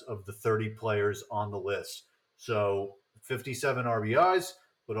OPS of the 30 players on the list. So 57 RBIs,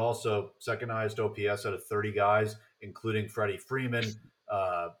 but also second highest OPS out of 30 guys, including Freddie Freeman,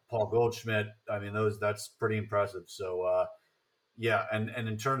 Paul Goldschmidt. I mean, that's pretty impressive. So, yeah, and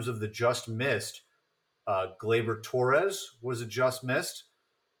in terms of the just missed, Gleyber Torres was a just missed.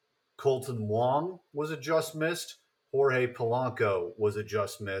 Colton Wong was a just missed. Jorge Polanco was a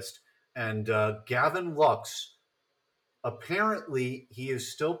just missed. And Gavin Lux, apparently he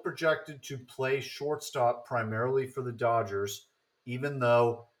is still projected to play shortstop primarily for the Dodgers, even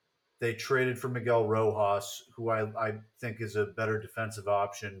though they traded for Miguel Rojas, who I think is a better defensive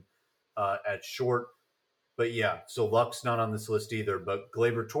option at short. But yeah, so Luck's not on this list either. But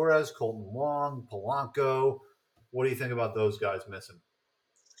Gleyber Torres, Colton Wong, Polanco, what do you think about those guys missing?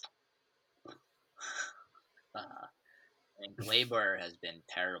 And Gleyber has been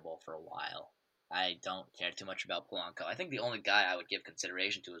terrible for a while. I don't care too much about Polanco. I think the only guy I would give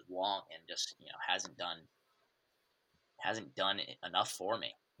consideration to is Wong, and just hasn't done enough for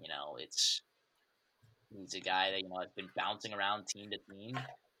me. He's a guy that has been bouncing around team to team,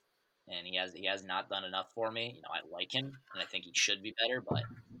 and he has not done enough for me. I like him, and I think he should be better, but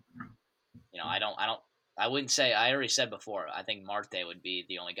I wouldn't say. I already said before. I think Marte would be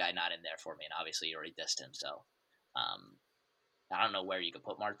the only guy not in there for me, and obviously you already dissed him. So, I don't know where you could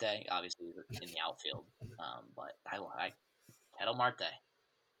put Marte. Obviously in the outfield, but I Ketel Marte.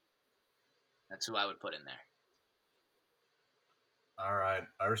 That's who I would put in there. All right,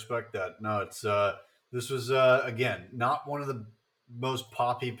 I respect that. No, it's this was again not one of the most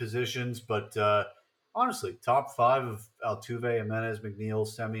poppy positions, but honestly, top 5 of Altuve, Jimenez, McNeil,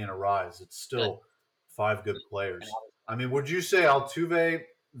 Semien, and Ariz. It's still Good. 5 good players. I mean, would you say Altuve,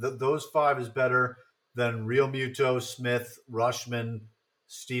 those 5 is better than Real Muto, Smith, Rutschman,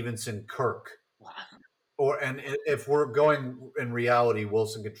 Stevenson, Kirk? Wow. And if we're going in reality,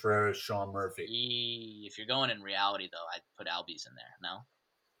 Wilson Contreras, Sean Murphy. If you're going in reality, though, I'd put Albies in there. No?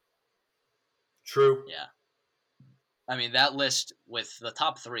 True. Yeah. I mean, that list with the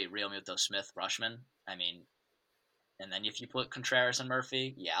top 3, Real Muto, Smith, Rutschman, I mean, and then if you put Contreras and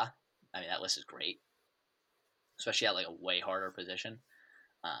Murphy, yeah. I mean, that list is great. Especially at like a way harder position.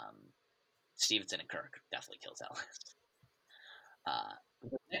 Stevenson and Kirk definitely kills that list.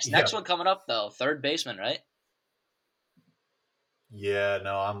 Next one coming up, though, third baseman, right? Yeah,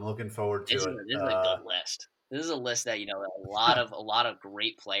 no, I'm looking forward to it. This is a good list. this is a list that a lot of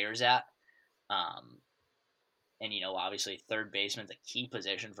great players at. Um, and obviously third baseman's a key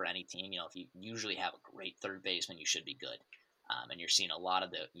position for any team. If you usually have a great third baseman, you should be good. And you're seeing a lot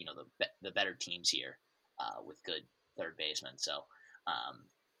of the better teams here with good third basemen. So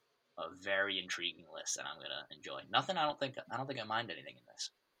a very intriguing list that I'm gonna enjoy. Nothing. I don't think I mind anything in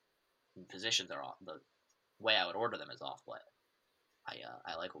this. Positions are off. The way I would order them is off, but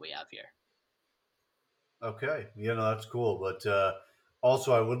I like what we have here. Okay, that's cool. But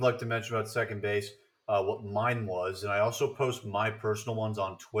also, I would like to mention about second base what mine was, and I also post my personal ones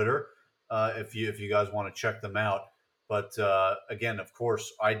on Twitter if you guys want to check them out. But again, of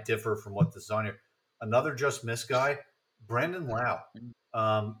course, I differ from what this is on here. Another just miss guy, Brandon Lau,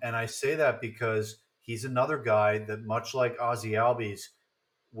 Mm. and I say that because he's another guy that, much like Ozzy Albies,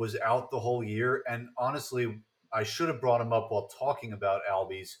 was out the whole year. And honestly, I should have brought him up while talking about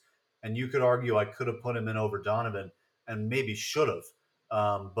Albies. And you could argue I could have put him in over Donovan and maybe should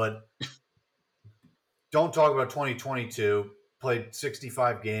have. But don't talk about 2022, played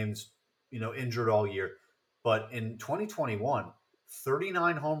 65 games, injured all year. But in 2021,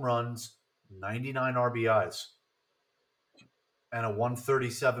 39 home runs, 99 RBIs, and a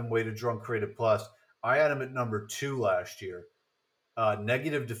 137 weighted drunk created plus. I had him at number 2 last year.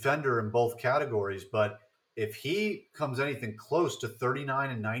 Negative defender in both categories. But if he comes anything close to 39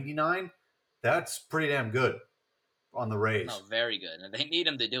 and 99, that's pretty damn good on the No, Rays. very good, and they need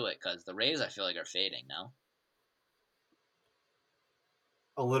him to do it because the Rays I feel like are fading now.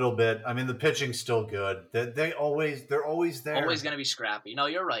 A little bit. I mean, the pitching's still good. They're always there. Always going to be scrappy. No,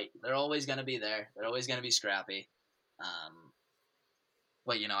 you're right. They're always going to be there. They're always going to be scrappy.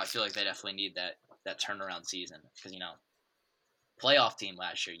 But I feel like they definitely need that turnaround season because playoff team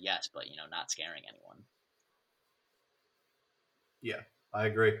last year, yes, but not scaring anyone. Yeah, I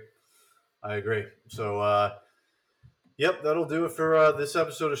agree. So, yep, that'll do it for this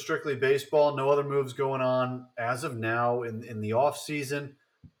episode of Strictly Baseball. No other moves going on as of now in the off season.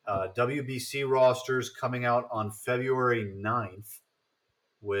 WBC rosters coming out on February 9th,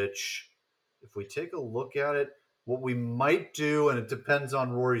 which, if we take a look at it, what we might do, and it depends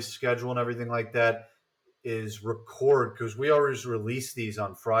on Rory's schedule and everything like that, is record, because we always release these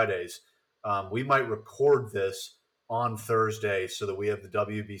on Fridays. We might record this on Thursday so that we have the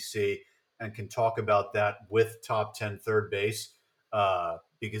WBC and can talk about that with top 10 third base,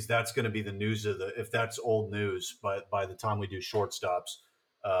 because that's going to be the news if that's old news, but by the time we do shortstops,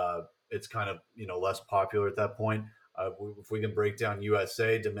 it's kind of less popular at that point. If we can break down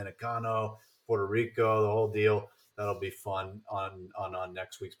USA, Dominicano, Puerto Rico, the whole deal, that'll be fun on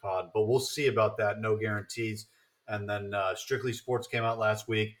next week's pod. But we'll see about that. No guarantees. And then Strictly Sports came out last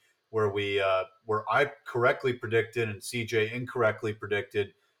week where I correctly predicted and CJ incorrectly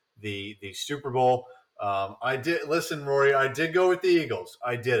predicted the Super Bowl. I did listen, Rory. I did go with the Eagles.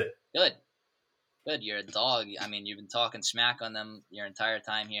 I did it. Good. You're a dog. I mean, you've been talking smack on them your entire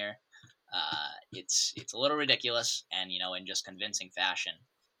time here. It's a little ridiculous, and in just convincing fashion.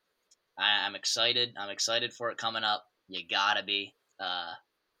 I'm excited. I'm excited for it coming up. You gotta be.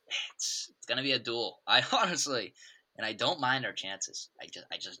 It's gonna be a duel. I honestly, and I don't mind our chances. I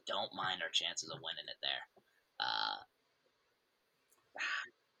just don't mind our chances of winning it there.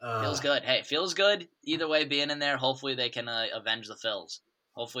 Feels good. Hey, feels good either way being in there. Hopefully they can avenge the Phils.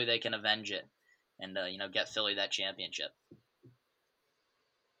 Hopefully they can avenge it, and get Philly that championship.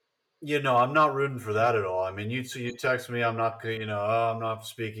 I'm not rooting for that at all. I mean, you text me, I'm not, I'm not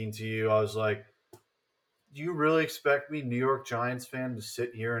speaking to you. I was like, do you really expect me, New York Giants fan, to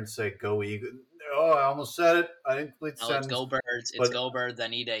sit here and say "Go Eagles"? Oh, I almost said it. I didn't complete the sentence. It's Go Birds. It's Go Birds. I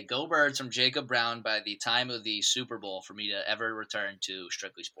need a Go Birds from Jacob Brown by the time of the Super Bowl for me to ever return to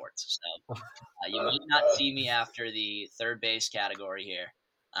Strictly Sports. So you might not see me after the third base category here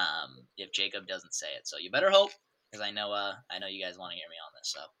if Jacob doesn't say it. So you better hope, because I know you guys want to hear me on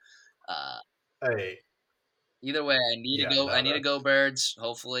this. So hey, either way, I need to go. No, I need to Go Birds.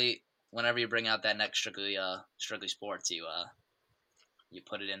 Hopefully, whenever you bring out that next Strictly Sports, you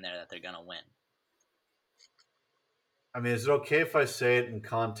put it in there that they're gonna win. I mean, is it okay if I say it in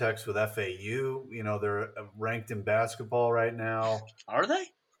context with FAU? They're ranked in basketball right now. Are they?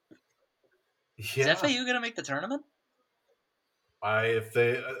 Yeah. Is FAU gonna make the tournament?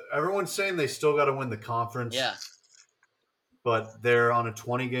 Everyone's saying they still got to win the conference. Yeah. But they're on a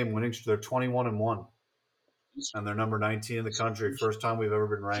 20-game winning streak. They're 21-1. And they're number 19 in the country. First time we've ever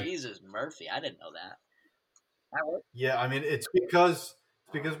been ranked. Jesus Murphy, I didn't know that. Yeah, I mean, it's because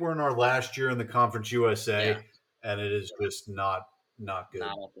we're in our last year in the Conference USA, and it is just not good.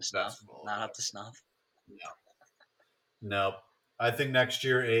 Not up to snuff. Not up to snuff. No. I think next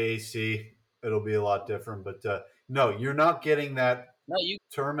year AAC. it'll be a lot different. But no, you're not getting that No, you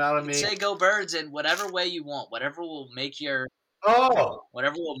term out of can me. say "Go Birds" in whatever way you want, Oh,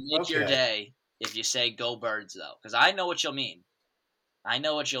 whatever will make your okay. day. If you say "Go Birds," though, because I know what you'll mean. I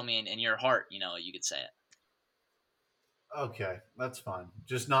know what you'll mean in your heart. You could say it. Okay, that's fine.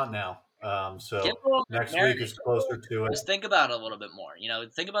 Just not now. Get So a little next week marinate. is closer to it. Just think about it a little bit more.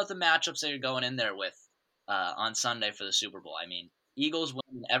 Think about the matchups that you're going in there with on Sunday for the Super Bowl. I mean, Eagles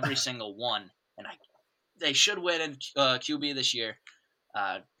win every single one, and they should win in QB this year.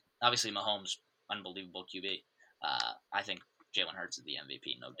 Uh, Obviously, Mahomes, unbelievable QB. I think Jalen Hurts is the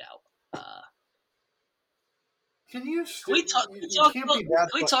MVP, no doubt. Can you? Can we talk? You can't be that.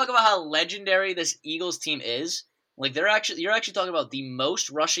 Can we talk about how legendary this Eagles team is? Like you're actually talking about the most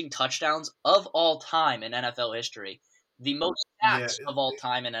rushing touchdowns of all time in NFL history, the most Yeah, sacks of all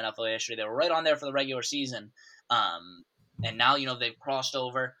time in NFL history. They were right on there for the regular season, and now they've crossed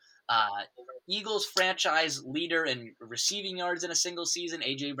over. Eagles franchise leader in receiving yards in a single season.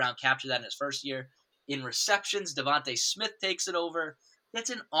 AJ Brown captured that in his first year. In receptions, Devontae Smith takes it over.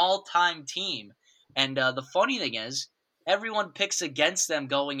 It's an all-time team. And the funny thing is, everyone picks against them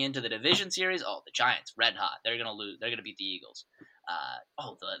going into the division series. Oh, the Giants, red hot. They're gonna lose. They're gonna beat the Eagles.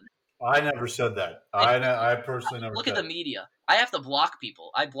 The I never said that. and I personally never look at said the it. media. I have to block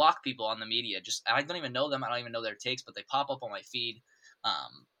people. I block people on the media. Just I don't even know them. I don't even know their takes, but they pop up on my feed.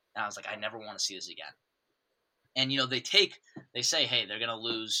 And I was like, I never want to see this again. And they say, hey, they're gonna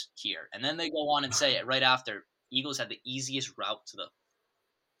lose here, and then they go on and say it right after. Eagles had the easiest route to the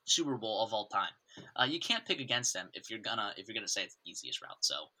Super Bowl of all time. You can't pick against them if you're gonna say it's the easiest route.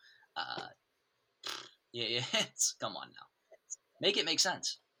 So, uh, yeah, come on now, make it make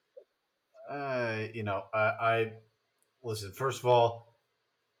sense. I listen. First of all,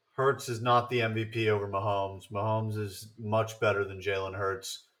 Hurts is not the MVP over Mahomes. Mahomes is much better than Jalen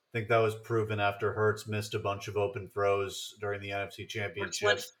Hurts. I think that was proven after Hurts missed a bunch of open throws during the NFC Hurts went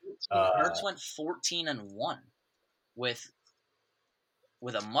Championship. 14, Hurts went 14-1 with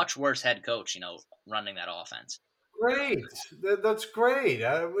a much worse head coach. Running that offense. Great. That's great.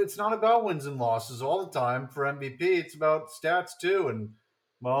 It's not about wins and losses all the time for MVP. It's about stats too. And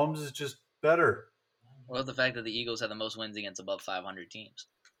Mahomes is just better. What about the fact that the Eagles have the most wins against above 500 teams?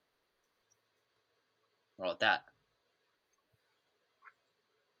 What about that?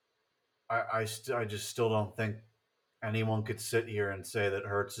 I just still don't think anyone could sit here and say that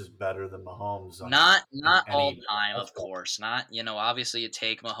Hurts is better than Mahomes in Not all any. time, of course. Not obviously you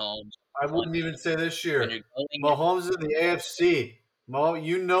take Mahomes I wouldn't even say this when year. you're going. Mahomes in the AFC.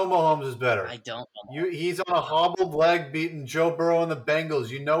 Mahomes is better. I don't know. He's on a hobbled leg beating Joe Burrow and the Bengals.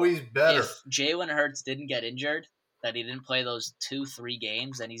 You know he's better. If Jalen Hurts didn't get injured, that he didn't play those 2-3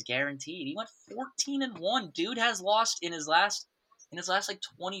 games, then he's guaranteed. He went 14-1. Dude has lost in his last like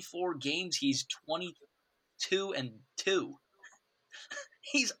 24 games. He's 22-2.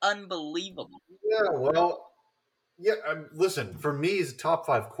 He's unbelievable. Yeah, well, yeah. Listen, for me, he's a top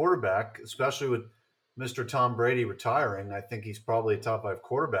five quarterback, especially with Mr. Tom Brady retiring. I think he's probably a top five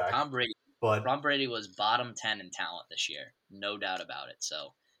quarterback. But Tom Brady was bottom 10 in talent this year, no doubt about it.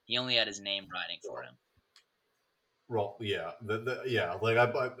 So he only had his name riding for him. well, yeah, yeah. Like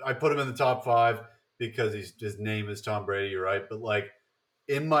I put him in the top five because his name is Tom Brady, right? But like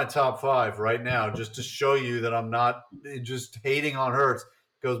in my top five right now, just to show you that I'm not just hating on Hurts,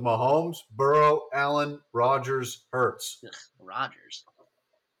 goes Mahomes, Burrow, Allen, Rodgers, Hurts. Ugh, Rodgers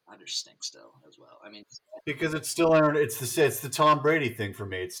stinks still as well. I mean, Because it's still Aaron. It's the Tom Brady thing for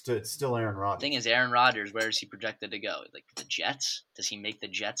me. It's still Aaron the Rodgers. thing is, Aaron Rodgers, where is he projected to go? Like the Jets? Does he make the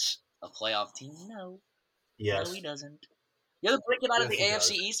Jets a playoff team? No. Yes. No, he doesn't. The other breaking out of the Yes,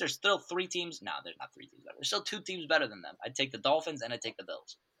 AFC he does. East, there's still three teams. No, there's not three teams better. There's still two teams better than them. I'd take the Dolphins and I'd take the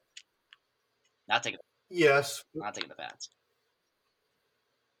Bills. Not taking Yes. the Pats.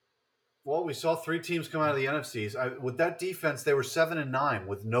 Well, we saw three teams come out of the NFCs. With that defense, they were 7-9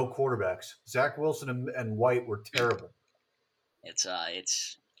 with no quarterbacks. Zach Wilson and White were terrible. It's I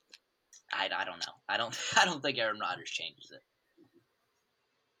don't know. I don't think Aaron Rodgers changes it.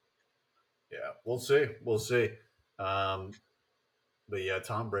 Yeah, we'll see. We'll see. But yeah,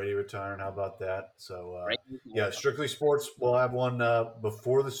 Tom Brady retiring. How about that? So yeah, Strictly Sports. We'll have one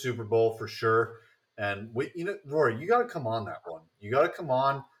before the Super Bowl for sure. And Rory, you got to come on that one. You got to come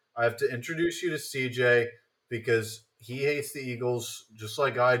on. I have to introduce you to CJ because he hates the Eagles just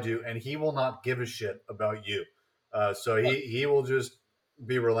like I do, and he will not give a shit about you. So he will just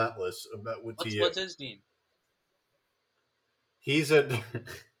be relentless about to you. What's his team? He's a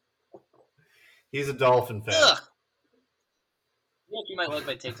Dolphin fan. Ugh. I think you might like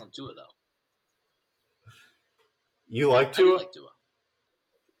my takes on Tua though. You like I do Tua? like Tua.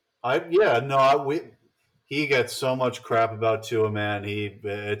 he gets so much crap about Tua, man.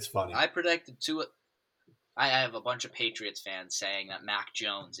 It's funny. I predicted Tua. I have a bunch of Patriots fans saying that Mac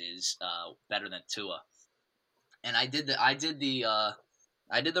Jones is better than Tua, and I did the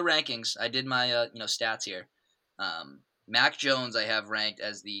rankings. I did my stats here. Mac Jones I have ranked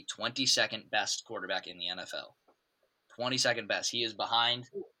as the 22nd best quarterback in the NFL. 22nd best. He is behind,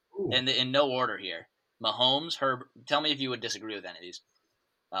 and in no order here. Mahomes, Herbert. Tell me if you would disagree with any of these.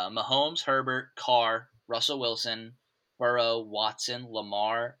 Mahomes, Herbert, Carr, Russell Wilson, Burrow, Watson,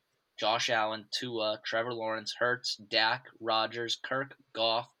 Lamar, Josh Allen, Tua, Trevor Lawrence, Hurts, Dak, Rodgers, Kirk,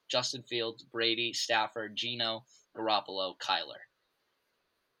 Goff, Justin Fields, Brady, Stafford, Geno, Garoppolo, Kyler.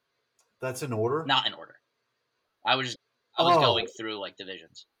 That's in order? Not in order. I was going through like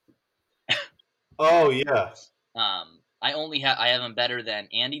divisions. Oh yeah. I have him better than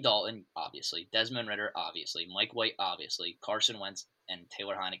Andy Dalton, obviously, Desmond Ritter, obviously, Mike White, obviously, Carson Wentz and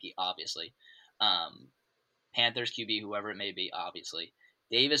Taylor Heineke, obviously, Panthers QB, whoever it may be, obviously,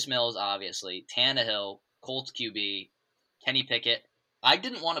 Davis Mills, obviously, Tannehill, Colts QB, Kenny Pickett. I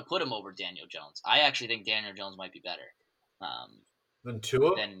didn't want to put him over Daniel Jones. I actually think Daniel Jones might be better than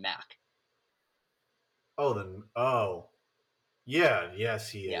Tua? Than Mac. Yeah, yes,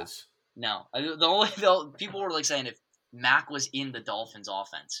 he is. No, people were like saying if Mac was in the Dolphins'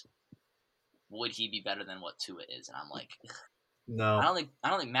 offense, would he be better than what Tua is? And I'm like, no, I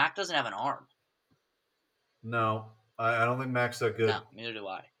don't think Mac doesn't have an arm. No, I don't think Mac's that good. No, neither do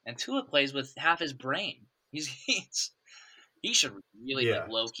I. And Tua plays with half his brain. He should really like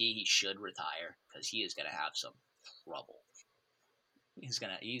low key. He should retire because he is gonna have some trouble. His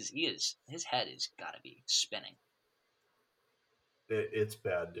head is gotta be spinning. It's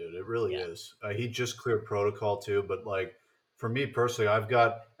bad, dude. It really is. He just cleared protocol too, but like for me personally, I've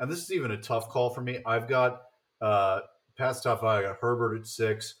got, and this is even a tough call for me. I've got past top five. I got Herbert at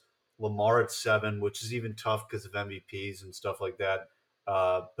 6, Lamar at 7, which is even tough because of MVPs and stuff like that.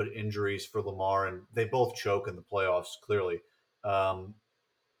 But injuries for Lamar, and they both choke in the playoffs clearly.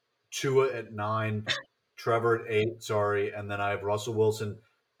 Tua at 9, Trevor at 8. Sorry, and then I have Russell Wilson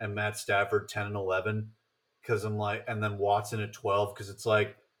and Matt Stafford 10 and 11 because I'm like, and then Watson at 12 because it's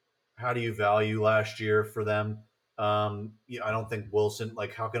like, how do you value last year for them? I don't think Wilson.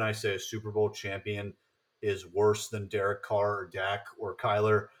 Like, how can I say a Super Bowl champion is worse than Derek Carr or Dak or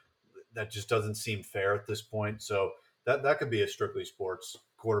Kyler? That just doesn't seem fair at this point. So that could be a strictly sports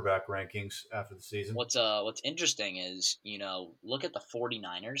quarterback rankings after the season. What's interesting is, look at the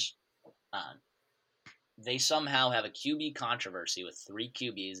 49ers. They somehow have a QB controversy with 3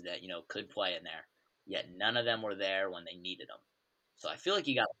 QBs that could play in there, yet none of them were there when they needed them. So I feel like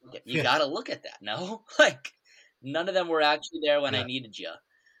you got to look at that. No, like none of them were actually there when I needed you.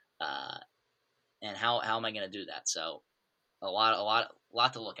 And how am I going to do that? So a lot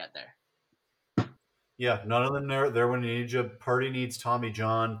to look at there. Yeah, none of them there when you need you. Purdy needs Tommy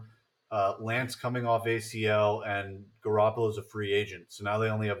John. Lance coming off ACL, and Garoppolo's a free agent. So now they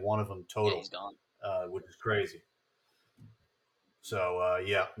only have one of them total. Yeah, he's gone. Which is crazy. So,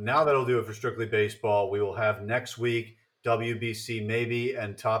 now that'll do it for Strictly Baseball. We will have next week WBC maybe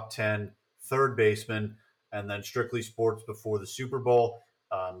and top 10 third baseman, and then Strictly Sports before the Super Bowl.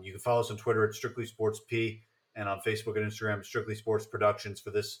 You can follow us on Twitter at Strictly Sports P, and on Facebook and Instagram, Strictly Sports Productions.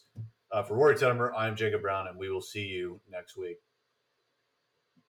 For Rory Tuttimer, I'm Jacob Brown, and we will see you next week.